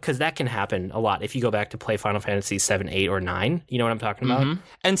junction, you know, because that can happen a lot if you go back to play Final Fantasy 7, 8, or 9. You know what I'm talking about?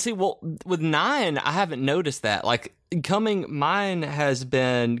 And see, well, with 9, I haven't noticed that. Like mine has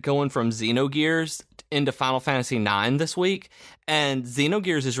been going from Xenogears into Final Fantasy 9 this week, and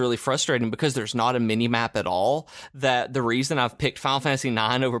Xenogears is really frustrating because there's not a mini map at all. That the reason I've picked Final Fantasy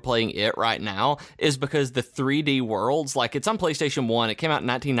 9 over playing it right now is because the 3D worlds, like it's on PlayStation 1, it came out in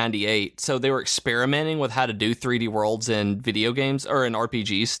 1998, so they were experimenting with how to do 3D worlds in video games or in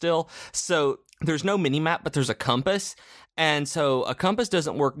RPGs still. So there's no mini map, but there's a compass. And so a compass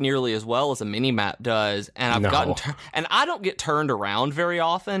doesn't work nearly as well as a mini map does. And and I don't get turned around very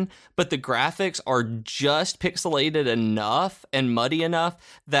often, but the graphics are just pixelated enough and muddy enough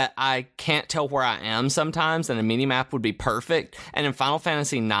that I can't tell where I am sometimes, and a mini map would be perfect. And in Final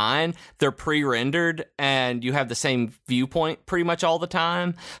Fantasy 9, they're pre-rendered and you have the same viewpoint pretty much all the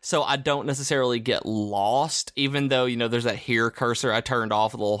time. So I don't necessarily get lost, even though, you know, there's that here cursor I turned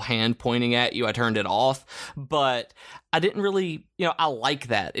off, a little hand pointing at you. I turned it off, but I didn't really, you know, I like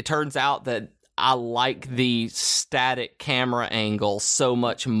that. It turns out that I like the static camera angle so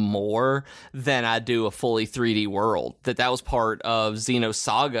much more than I do a fully 3D world. That was part of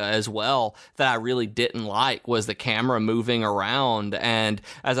Xenosaga as well that I really didn't like, was the camera moving around. And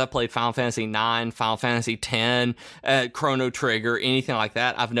as I played Final Fantasy 9, Final Fantasy 10, Chrono Trigger, anything like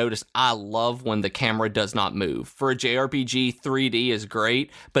that, I've noticed I love when the camera does not move. For a JRPG, 3D is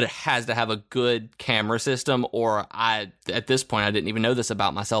great, but it has to have a good camera system, or at this point, I didn't even know this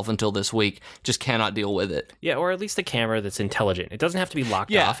about myself until this week. Just cannot deal with it. Yeah, or at least a camera that's intelligent. It doesn't have to be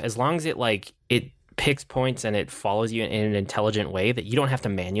locked off, as long as it picks points and it follows you in an intelligent way that you don't have to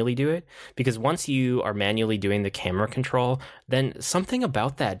manually do it. Because once you are manually doing the camera control, then something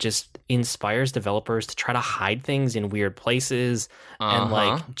about that just inspires developers to try to hide things in weird places. And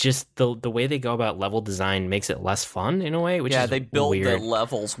like just the way they go about level design makes it less fun in a way, which is they built weird. the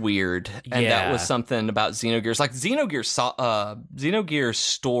levels weird. And that was something about Xenogears. Like Xenogears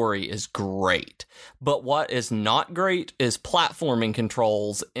story is great, but what is not great is platforming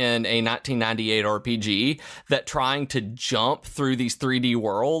controls in a 1998 RPG that trying to jump through these 3D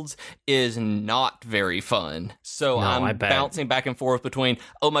worlds is not very fun. So I'm bouncing back and forth between,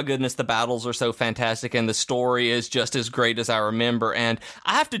 oh my goodness, the battles are so fantastic and the story is just as great as I remember, and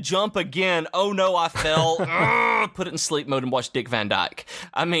I have to jump again. Oh no, I fell. Put it in sleep mode and watch Dick Van Dyke.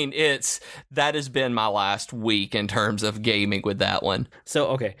 I mean, that has been my last week in terms of gaming with that one. So,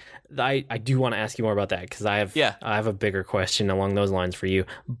 okay, I do want to ask you more about that, because I have a bigger question along those lines for you,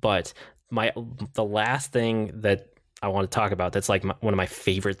 but the last thing that I want to talk about that's like one of my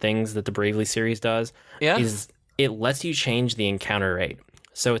favorite things that the Bravely series does is it lets you change the encounter rate.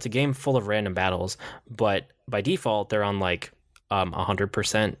 So it's a game full of random battles, but by default they're on like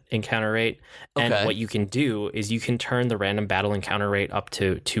 100% encounter rate. And what you can do is you can turn the random battle encounter rate up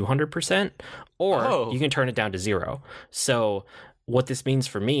to 200%, or you can turn it down to 0. So what this means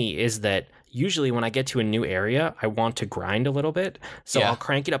for me is that usually when I get to a new area, I want to grind a little bit. So I'll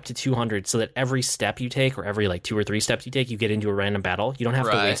crank it up to 200 so that every step you take, or every like 2 or 3 steps you take, you get into a random battle. You don't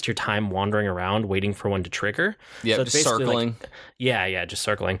have to waste your time wandering around waiting for one to trigger. Yeah, so just circling. Just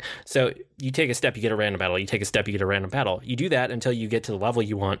circling. So you take a step, you get a random battle. You take a step, you get a random battle. You do that until you get to the level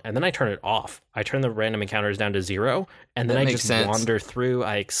you want, and then I turn it off. I turn the random encounters down to 0, and then I just wander through.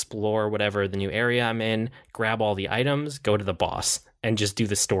 I explore whatever the new area I'm in, grab all the items, go to the boss, and just do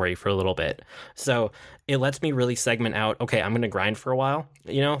the story for a little bit. So it lets me really segment out, okay, I'm going to grind for a while,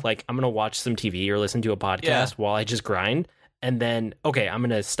 you know, like I'm going to watch some TV or listen to a podcast while I just grind. And then, okay, I'm going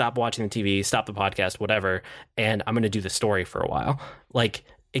to stop watching the TV, stop the podcast, whatever, and I'm going to do the story for a while. Like,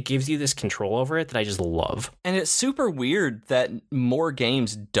 it gives you this control over it that I just love. And it's super weird that more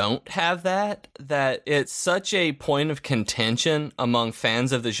games don't have that it's such a point of contention among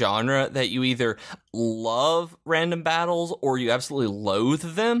fans of the genre that you either love random battles or you absolutely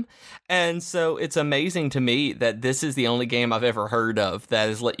loathe them. And so it's amazing to me that this is the only game I've ever heard of that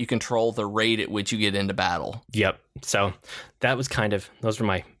has let you control the rate at which you get into battle. Yep. So that was those were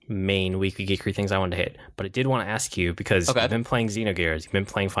my main weekly geekery things I wanted to hit. But I did want to ask you, because you've been playing Xenogears, you've been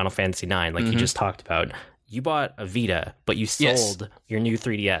playing Final Fantasy 9, like you just talked about. You bought a Vita, but you sold your new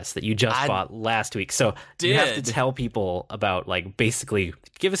 3DS that you just bought last week. So you have to tell people about, like, basically,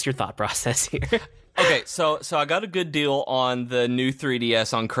 give us your thought process here. Okay, so I got a good deal on the new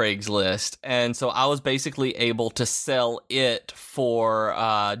 3DS on Craigslist, and so I was basically able to sell it for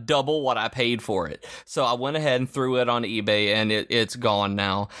double what I paid for it. So I went ahead and threw it on eBay, and it's gone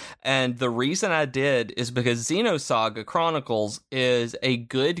now. And the reason I did is because Xenosaga Chronicles is a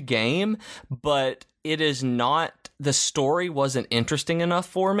good game, but it is not, the story wasn't interesting enough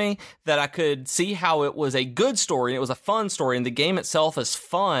for me that I could see how it was a good story, and it was a fun story, and the game itself is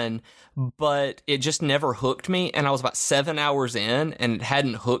fun, but it just never hooked me, and I was about 7 hours in, and it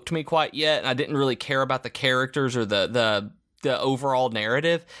hadn't hooked me quite yet, and I didn't really care about the characters or the overall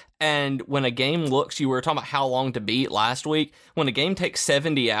narrative. And when a game looks, you were talking about how long to beat last week, when a game takes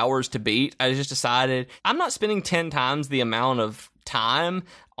 70 hours to beat, I just decided I'm not spending 10 times the amount of time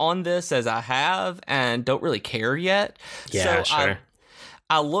on this as I have, and don't really care yet. Yeah, so sure.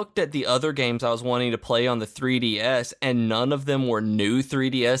 I looked at the other games I was wanting to play on the 3DS, and none of them were new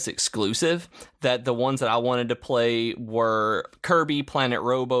 3DS exclusive. That the ones that I wanted to play were Kirby, Planet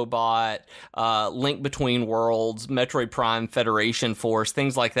Robobot, Link Between Worlds, Metroid Prime, Federation Force,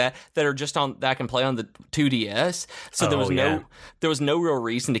 things like that are just on that I can play on the 2DS. So there was no real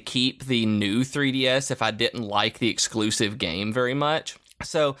reason to keep the new 3DS if I didn't like the exclusive game very much.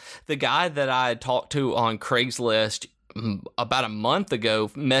 So the guy that I had talked to on Craigslist about a month ago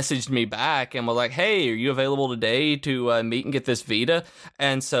messaged me back and was like, hey, are you available today to meet and get this Vita?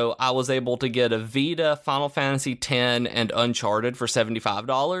 And so I was able to get a Vita, Final Fantasy X, and Uncharted for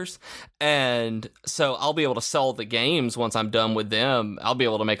 $75. And so I'll be able to sell the games once I'm done with them. I'll be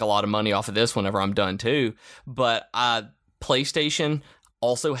able to make a lot of money off of this whenever I'm done too. But PlayStation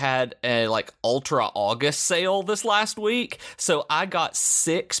also had a Ultra August sale this last week. So I got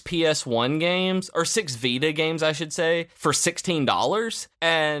 6 PS1 games, or 6 Vita games, I should say, for $16.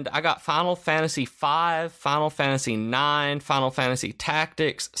 And I got Final Fantasy V, Final Fantasy IX, Final Fantasy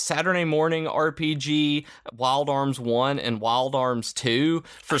Tactics, Saturday Morning RPG, Wild Arms 1 and Wild Arms 2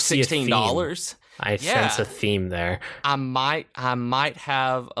 for $16. I sense a theme there. I might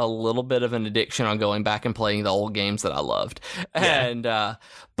have a little bit of an addiction on going back and playing the old games that I loved. Yeah. And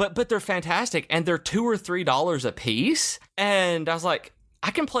but they're fantastic, and they're $2 or $3 a piece. And I was like, I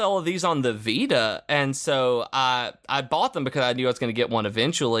can play all of these on the Vita, and so I bought them because I knew I was going to get one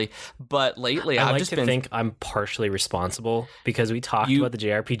eventually. But lately, I think I'm partially responsible because we talked about the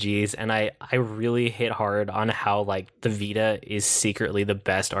JRPGs, and I really hit hard on how the Vita is secretly the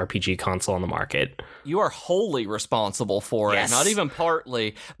best RPG console on the market. You are wholly responsible for it, not even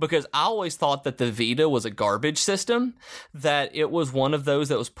partly, because I always thought that the Vita was a garbage system, that it was one of those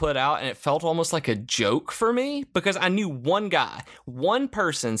that was put out, and it felt almost like a joke for me because I knew one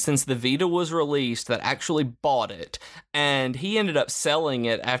person since the Vita was released that actually bought it, and he ended up selling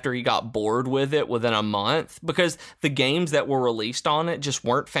it after he got bored with it within a month because the games that were released on it just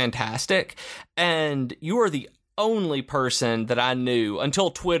weren't fantastic. And you are the only person that I knew until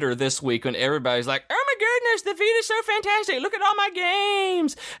Twitter this week when everybody's like, oh my goodness, the Vita's so fantastic, look at all my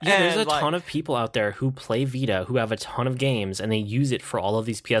games. Yeah, and there's a ton of people out there who play Vita who have a ton of games, and they use it for all of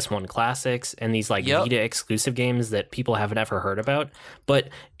these PS1 classics and these Vita exclusive games that people haven't ever heard about, but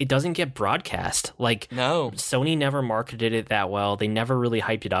it doesn't get broadcast. No, Sony never marketed it that well. They never really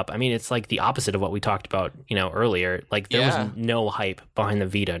hyped it up. I mean, it's the opposite of what we talked about earlier. There was no hype behind the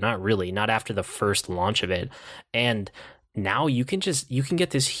Vita, not really, not after the first launch of it. And now you can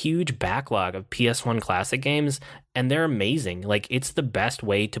get this huge backlog of PS1 classic games, and they're amazing. It's the best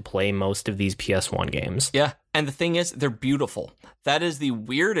way to play most of these PS1 games. Yeah, and the thing is, they're beautiful. That is the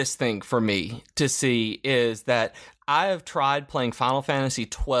weirdest thing for me to see, is that I have tried playing Final Fantasy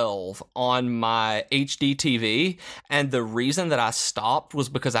XII on my HD TV, and the reason that I stopped was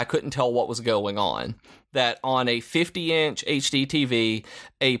because I couldn't tell what was going on. That on a 50-inch HD TV,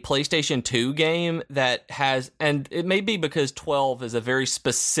 a PlayStation 2 game that has, and it may be because 12 is a very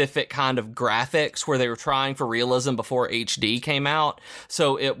specific kind of graphics where they were trying for realism before HD came out,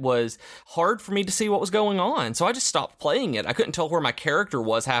 so it was hard for me to see what was going on. So I just stopped playing it. I couldn't tell where my character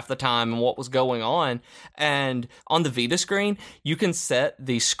was half the time and what was going on. And on the Vita screen, you can set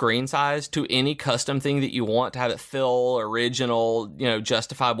the screen size to any custom thing that you want to have it fill, original,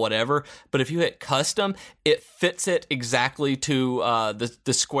 justified, whatever. But if you hit custom, it fits it exactly to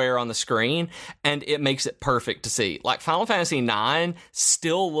the square on the screen, and it makes it perfect to see. Final Fantasy IX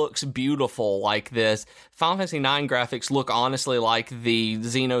still looks beautiful like this. Final Fantasy IX graphics look honestly like the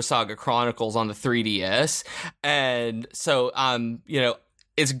Xenosaga Chronicles on the 3DS, and so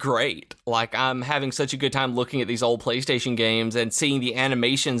it's great. Like, I'm having such a good time looking at these old PlayStation games and seeing the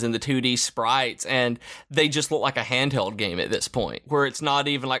animations and the 2D sprites, and they just look like a handheld game at this point, where it's not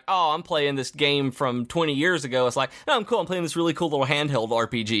even like, oh, I'm playing this game from 20 years ago. It's like, no, I'm cool. I'm playing this really cool little handheld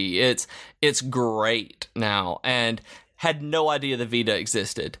RPG. It's great now, and had no idea the Vita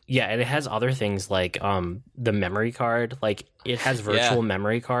existed. Yeah, and it has other things like the memory card. Like, it has virtual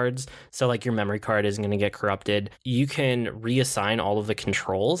memory cards, so like your memory card isn't going to get corrupted. You can reassign all of the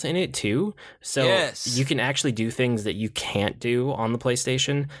controls in it too, so you can actually do things that you can't do on the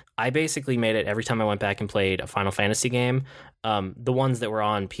PlayStation. I basically made it every time I went back and played a Final Fantasy game, the ones that were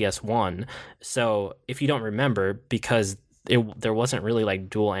on PS1. So if you don't remember, because there wasn't really like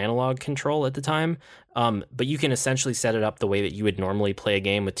dual analog control at the time, but you can essentially set it up the way that you would normally play a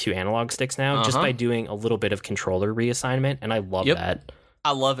game with two analog sticks now, just by doing a little bit of controller reassessment, and I love that.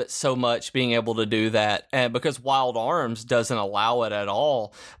 I love it so much, being able to do that, and because Wild Arms doesn't allow it at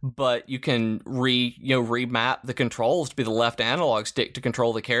all. But you can remap the controls to be the left analog stick to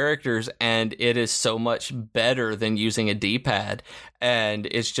control the characters, and it is so much better than using a D-pad. And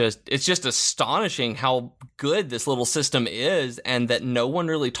it's just astonishing how good this little system is, and that no one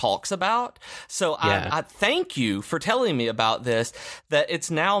really talks about. So I thank you for telling me about this, that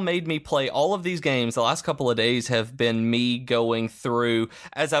it's now made me play all of these games. The last couple of days have been me going through,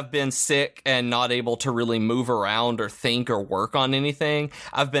 as I've been sick and not able to really move around or think or work on anything.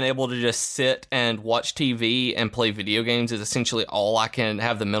 I've been able to just sit and watch TV and play video games is essentially all I can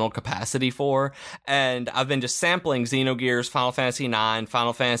have the mental capacity for. And I've been just sampling Xenogears, Final Fantasy 9,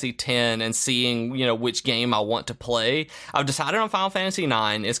 Final Fantasy 10, and seeing, which game I want to play. I've decided on Final Fantasy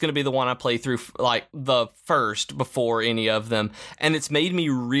 9. It's going to be the one I play through, like, the first before any of them. And it's made me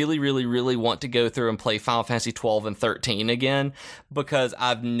really, really, really want to go through and play Final Fantasy 12 and 13 again, because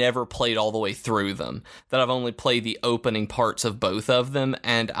I've never played all the way through them. That I've only played the opening parts of both of them,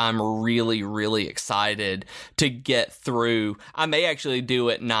 and I'm really, really excited to get through. I may actually do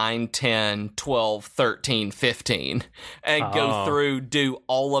it 9, 10, 12, 13, 15, and go through, do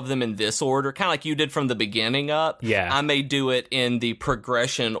all of them in this order, kind of like you did from the beginning up. Yeah. I may do it in the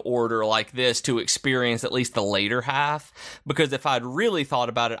progression order like this to experience at least the later half, because if I'd really thought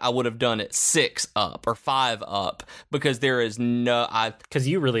about it, I would have done it 6 up or 5 up, because there is no... Because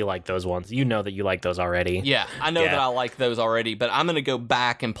you really like those ones. You know that you like those already. Yeah, I know that I like those already, but I'm going to go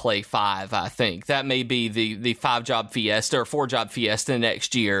back and play 5, I think. That may be the 5-job Fiesta or 4-job Fiesta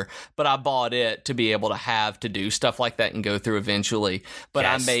next year, but I bought it to be able to do stuff like that and go through eventually. But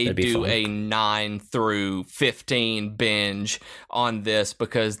I may do a 9 through 15 binge on this,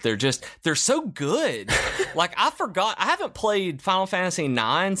 because they're so good. Like, I haven't played Final Fantasy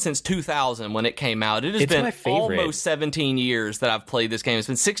 9 since 2000 when it came out. It's been almost 17 years that I've played this game. It's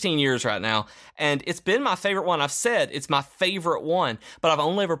been 16 years right now, and it's been my favorite one. I've said it's my favorite one, but I've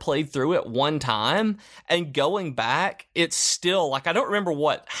only ever played through it one time, and going back, it's still, like, I don't remember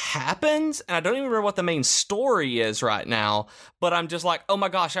what happens, and I don't even remember what the main story is right now, but I'm just like, oh my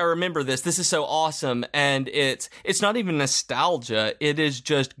gosh, I remember this. This is so awesome, and it's not even nostalgia. It is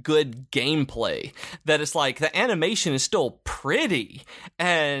just good gameplay, that it's like the animation is still pretty,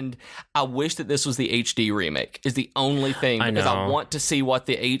 and I wish that this was the HD remake is the only thing, because I want to see what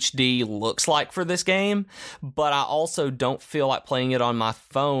the HD looks like for this game, but I also don't feel like playing it on my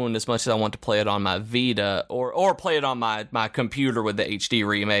phone as much as I want to play it on my Vita or play it on my computer with the HD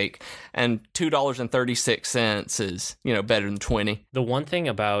remake, and $2.36 is, better than 20. The one thing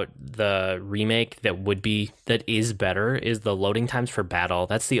about the remake that is better is the loading times for battle.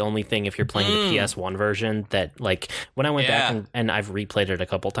 That's the only thing, if you're playing the PS1 version, that, like, when I went back and I've replayed it a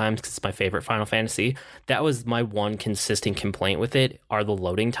couple times because it's my favorite Final Fantasy, that was my one consistent complaint with it, are the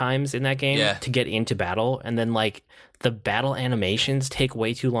loading times in that game to get into battle. And then, like, the battle animations take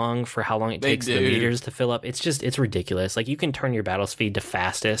way too long for how long it takes the meters to fill up. It's ridiculous. Like, you can turn your battle speed to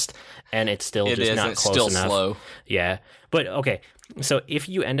fastest, and it's still not close enough. Slow. Yeah. But, okay, so if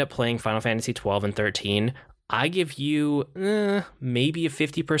you end up playing Final Fantasy 12 and 13, I give you maybe a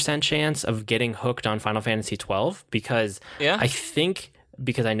 50% chance of getting hooked on Final Fantasy 12, because I think...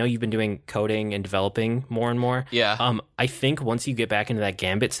 because I know you've been doing coding and developing more and more. Yeah. I think once you get back into that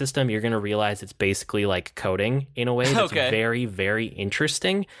Gambit system, you're going to realize it's basically like coding in a way that's very, very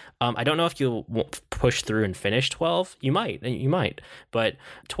interesting. I don't know if you'll push through and finish 12. You might. But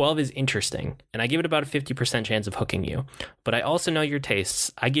 12 is interesting, and I give it about a 50% chance of hooking you. But I also know your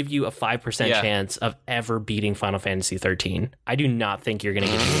tastes. I give you a 5% chance of ever beating Final Fantasy 13. I do not think you're going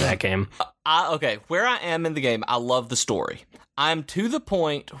to get into that game. Okay, where I am in the game, I love the story. I'm to the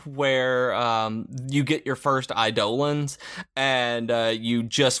point where you get your first Eidolons, and you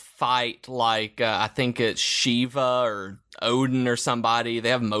just fight like I think it's Shiva or Odin or somebody. They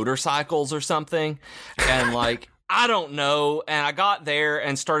have motorcycles or something, and like. I don't know. And I got there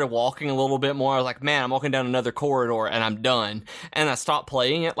and started walking a little bit more. I was like, man, I'm walking down another corridor and I'm done. And I stopped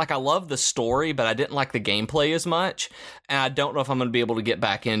playing it. Like, I love the story, but I didn't like the gameplay as much. And I don't know if I'm going to be able to get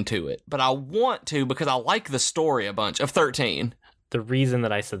back into it. But I want to because I like the story a bunch of 13. The reason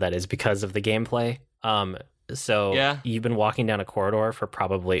that I said that is because of the gameplay. So yeah. You've been walking down a corridor for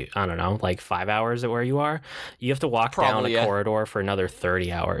probably, I don't know, like 5 hours at where you are. You have to walk down a corridor for another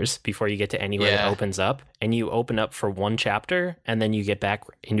 30 hours before you get to anywhere that opens up. And you open up for one chapter, and then you get back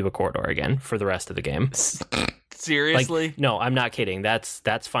into a corridor again for the rest of the game. Seriously? Like, no, I'm not kidding. That's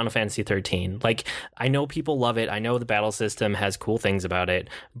Final Fantasy 13. Like, I know people love it. I know the battle system has cool things about it,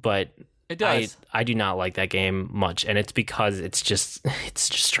 but... It does. I do not like that game much, and it's because it's just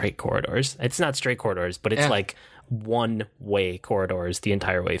straight corridors. It's not straight corridors, but it's like one-way corridors the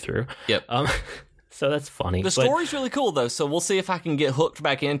entire way through. Yep. So that's funny. The story's really cool, though, so we'll see if I can get hooked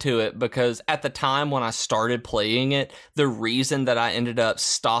back into it, because at the time when I started playing it, the reason that I ended up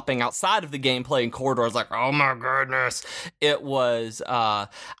stopping outside of the gameplay and corridors, like, oh my goodness, it was, I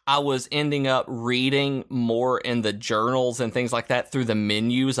was ending up reading more in the journals and things like that through the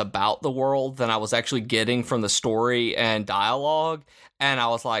menus about the world than I was actually getting from the story and dialogue, and I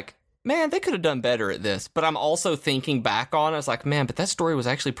was like, man, they could have done better at this. But I'm also thinking back on it, I was like, man, but that story was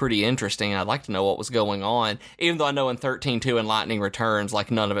actually pretty interesting. I'd like to know what was going on. Even though I know in 13.2 and Lightning Returns, like,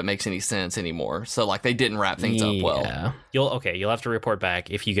 none of it makes any sense anymore. So, like, they didn't wrap things up well. Yeah. You'll have to report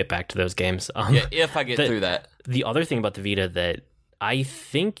back if you get back to those games. Yeah, if I get through that. The other thing about the Vita that I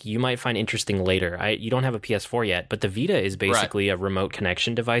think you might find interesting later. You don't have a PS4 yet, but the Vita is basically a remote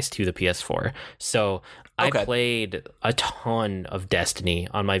connection device to the PS4. So I played a ton of Destiny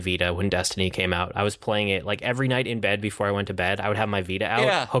on my Vita when Destiny came out. I was playing it like every night in bed before I went to bed. I would have my Vita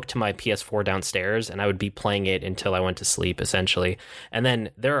out, hooked to my PS4 downstairs, and I would be playing it until I went to sleep, essentially. And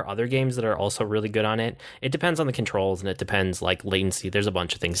then there are other games that are also really good on it. It depends on the controls, and it depends, like, latency. There's a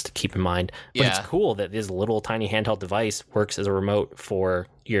bunch of things to keep in mind. But it's cool that this little tiny handheld device works as a remote for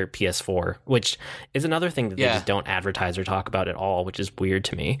your PS4, which is another thing that they just don't advertise or talk about at all, which is weird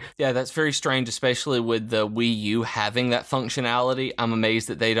to me. Yeah, that's very strange, especially with the Wii U having that functionality. I'm amazed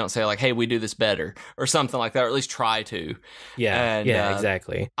that they don't say, like, hey, we do this better, or something like that, or at least try to. Yeah,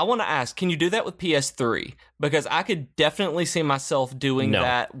 exactly. I want to ask, can you do that with PS3? Because I could definitely see myself doing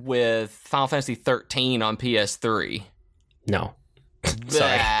that with Final Fantasy 13 on PS3. No.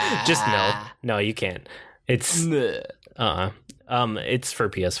 Sorry. Just no. No, you can't. It's... It's for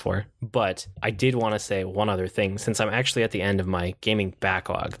PS4, but I did want to say one other thing, since I'm actually at the end of my gaming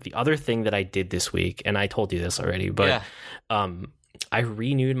backlog. The other thing that I did this week, and I told you this already, but I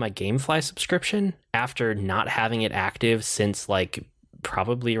renewed my GameFly subscription after not having it active since, like,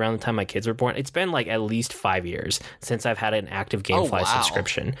 probably around the time my kids were born. It's been like at least 5 years since I've had an active GameFly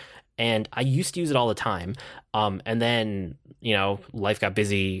subscription. And I used to use it all the time. And then, you know, life got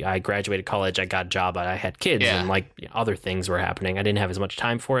busy. I graduated college. I got a job. I had kids and, like, other things were happening. I didn't have as much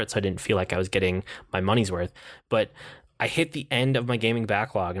time for it, so I didn't feel like I was getting my money's worth. But I hit the end of my gaming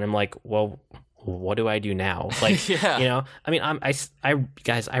backlog, and I'm like, well, what do I do now? Like, you know, I mean,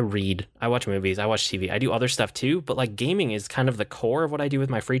 I read, I watch movies, I watch TV, I do other stuff too, but, like, gaming is kind of the core of what I do with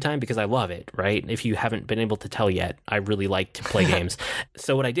my free time because I love it, right? If you haven't been able to tell yet, I really like to play games.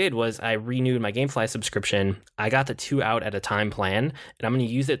 So what I did was I renewed my GameFly subscription. I got the 2 out at a time plan, and I'm going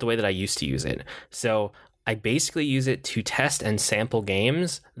to use it the way that I used to use it. So I basically use it to test and sample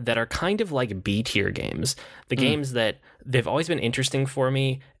games that are kind of like B-tier games. The games that they've always been interesting for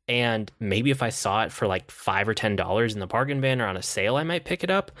me, and maybe if I saw it for like $5 or $10 in the bargain bin or on a sale, I might pick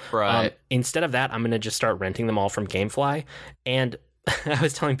it up. Right. Instead of that, I'm going to just start renting them all from GameFly. And I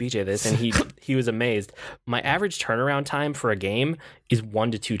was telling BJ this, and he was amazed. My average turnaround time for a game is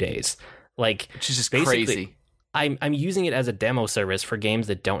 1 to 2 days. Like, which is just crazy. I'm using it as a demo service for games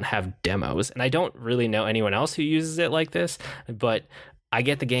that don't have demos. And I don't really know anyone else who uses it like this, but I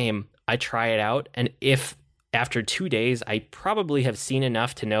get the game, I try it out, and if after 2 days, I probably have seen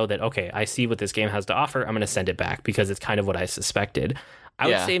enough to know that, okay, I see what this game has to offer. I'm going to send it back because it's kind of what I suspected. I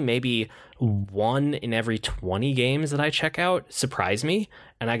would say maybe 1 in every 20 games that I check out surprise me.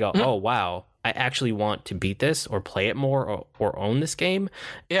 And I go, oh, wow, I actually want to beat this or play it more or own this game.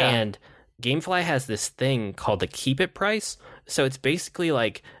 Yeah. And GameFly has this thing called the Keep It price. So it's basically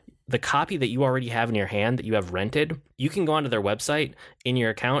like the copy that you already have in your hand that you have rented. You can go onto their website in your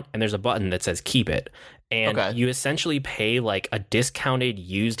account, and there's a button that says Keep It. and you essentially pay like a discounted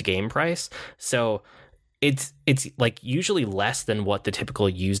used game price. So it's like usually less than what the typical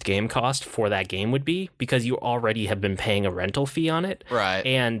used game cost for that game would be, because you already have been paying a rental fee on it. Right.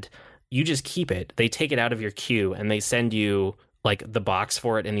 And you just keep it. They take it out of your queue and they send you like the box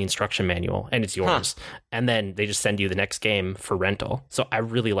for it and the instruction manual, and it's yours. And then they just send you the next game for rental. So I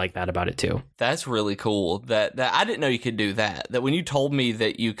really like that about it too. That's really cool. That I didn't know you could do that. That when you told me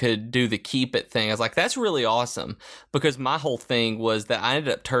that you could do the keep it thing, I was like, that's really awesome. Because my whole thing was that I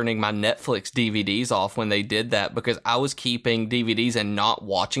ended up turning my Netflix DVDs off when they did that, because I was keeping DVDs and not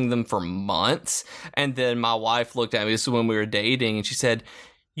watching them for months. And then my wife looked at me, this is when we were dating, and she said,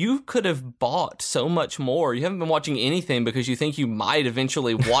 you could have bought so much more. You haven't been watching anything because you think you might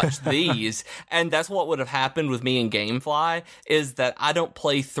eventually watch these. And that's what would have happened with me in GameFly, is that I don't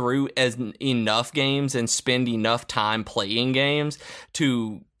play through enough games and spend enough time playing games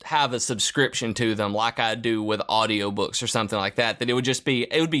to have a subscription to them like I do with audiobooks or something like that. It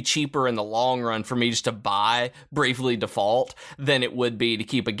would be cheaper in the long run for me just to buy Bravely Default than it would be to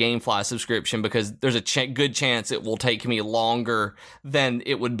keep a GameFly subscription, because there's a good chance it will take me longer than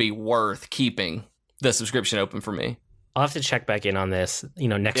it would be worth keeping the subscription open for me. I'll have to check back in on this,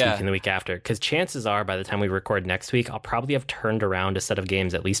 next week and the week after, because chances are by the time we record next week, I'll probably have turned around a set of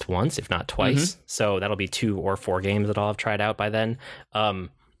games at least once, if not twice. So that'll be 2 or 4 games that I'll have tried out by then.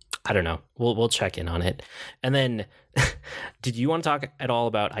 I don't know. We'll check in on it. And then, did you want to talk at all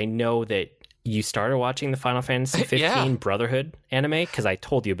about, I know that you started watching the Final Fantasy 15 Brotherhood anime, because I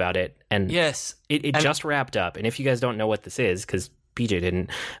told you about it. And yes, it just wrapped up. And if you guys don't know what this is, because BJ didn't,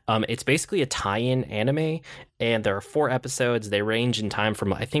 it's basically a tie-in anime, and there are 4 episodes. They range in time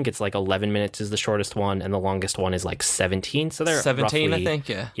from, I think it's like 11 minutes is the shortest one, and the longest one is like 17. So they're 17, roughly, I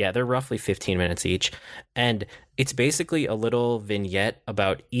think, yeah, they're roughly 15 minutes each. And it's basically a little vignette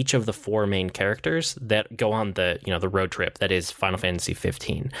about each of the 4 main characters that go on the road trip that is Final Fantasy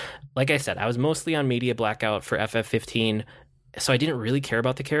 15. Like I said, I was mostly on media blackout for FF15, so I didn't really care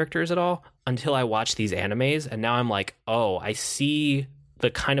about the characters at all until I watched these animes, and now I'm like, oh, I see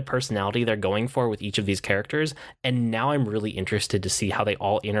the kind of personality they're going for with each of these characters, and now I'm really interested to see how they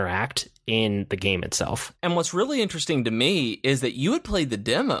all interact in the game itself. And what's really interesting to me is that you had played the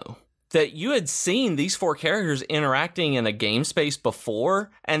demo, that you had seen these 4 characters interacting in a game space before,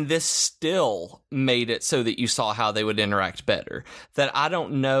 and this still made it so that you saw how they would interact better. That I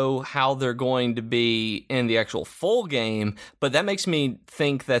don't know how they're going to be in the actual full game, but that makes me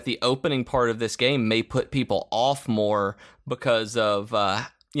think that the opening part of this game may put people off more because of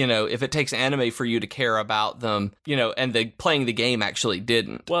if it takes anime for you to care about them, and playing the game actually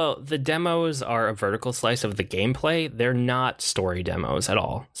didn't. Well, the demos are a vertical slice of the gameplay. They're not story demos at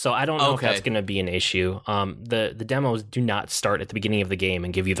all. So I don't know if that's going to be an issue. The demos do not start at the beginning of the game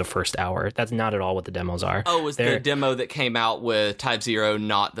and give you the first hour. That's not at all what the demos are. Oh, was the demo that came out with Type 0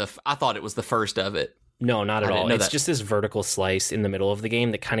 not I thought it was the first of it. No, not at all. It's just this vertical slice in the middle of the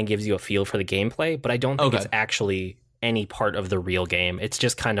game that kind of gives you a feel for the gameplay, but I don't think it's actually any part of the real game. It's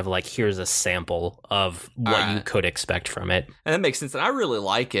just kind of like, here's a sample of what you could expect from it. And that makes sense. And I really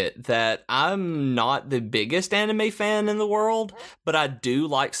like it. That I'm not the biggest anime fan in the world, but I do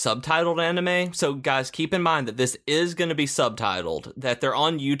like subtitled anime. So guys, keep in mind that this is going to be subtitled, that they're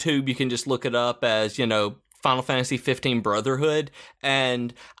on YouTube. You can just look it up as, Final Fantasy 15 Brotherhood,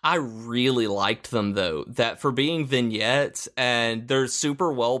 and I really liked them, though, that for being vignettes, and they're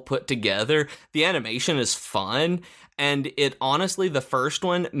super well put together, the animation is fun, and it honestly, the first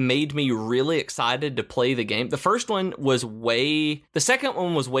one made me really excited to play the game. The second one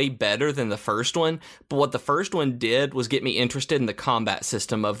was way better than the first one, but what the first one did was get me interested in the combat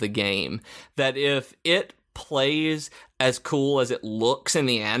system of the game, that if it plays as cool as it looks in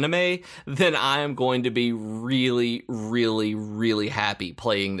the anime, then I am going to be really, really, really happy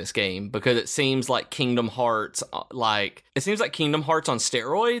playing this game, because it seems like Kingdom Hearts on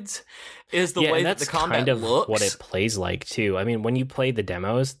steroids is the way that the combat kind of looks. What it plays like too. I mean, when you play the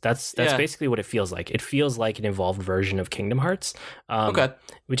demos, that's basically what it feels like. It feels like an evolved version of Kingdom Hearts,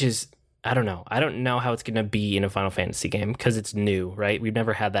 which is, I don't know. I don't know how it's going to be in a Final Fantasy game, because it's new, right? We've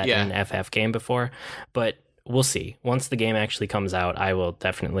never had that in an FF game before, but we'll see. Once the game actually comes out, I will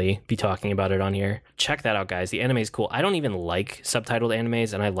definitely be talking about it on here. Check that out, guys. The anime is cool. I don't even like subtitled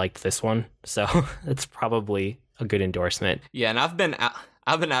animes, and I liked this one, so it's probably a good endorsement. Yeah, and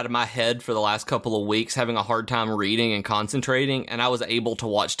I've been out of my head for the last couple of weeks, having a hard time reading and concentrating, and I was able to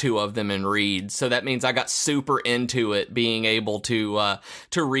watch 2 of them and read. So that means I got super into it, being able to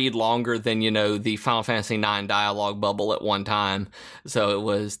read longer than, the Final Fantasy IX dialogue bubble at one time.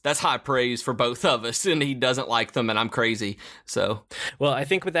 So that's high praise for both of us, and he doesn't like them, and I'm crazy. So, well, I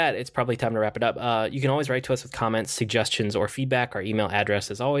think with that, it's probably time to wrap it up. You can always write to us with comments, suggestions, or feedback. Our email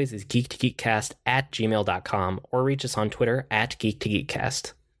address, as always, is geek2geekcast@gmail.com, or reach us on Twitter @geek2geekcast.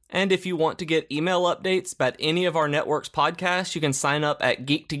 And if you want to get email updates about any of our network's podcasts, you can sign up at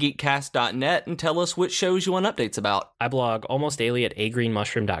geek2geekcast.net and tell us which shows you want updates about. I blog almost daily at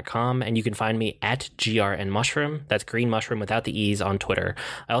agreenmushroom.com, and you can find me at grnmushroom. That's green mushroom without the E's on Twitter.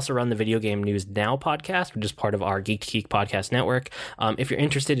 I also run the Video Game News Now podcast, which is part of our Geek to Geek podcast network. If you're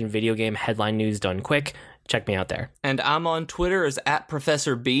interested in video game headline news done quick, check me out there. And I'm on Twitter as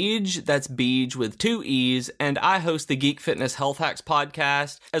 @Professor Beej. That's Beej with 2 E's. And I host the Geek Fitness Health Hacks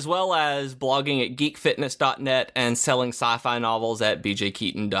podcast, as well as blogging at geekfitness.net and selling sci-fi novels at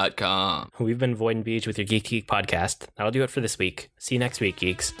bjkeaton.com. We've been Void and Beej with your Geek to Geek podcast. That'll do it for this week. See you next week,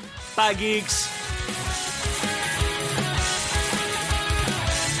 geeks. Bye, geeks.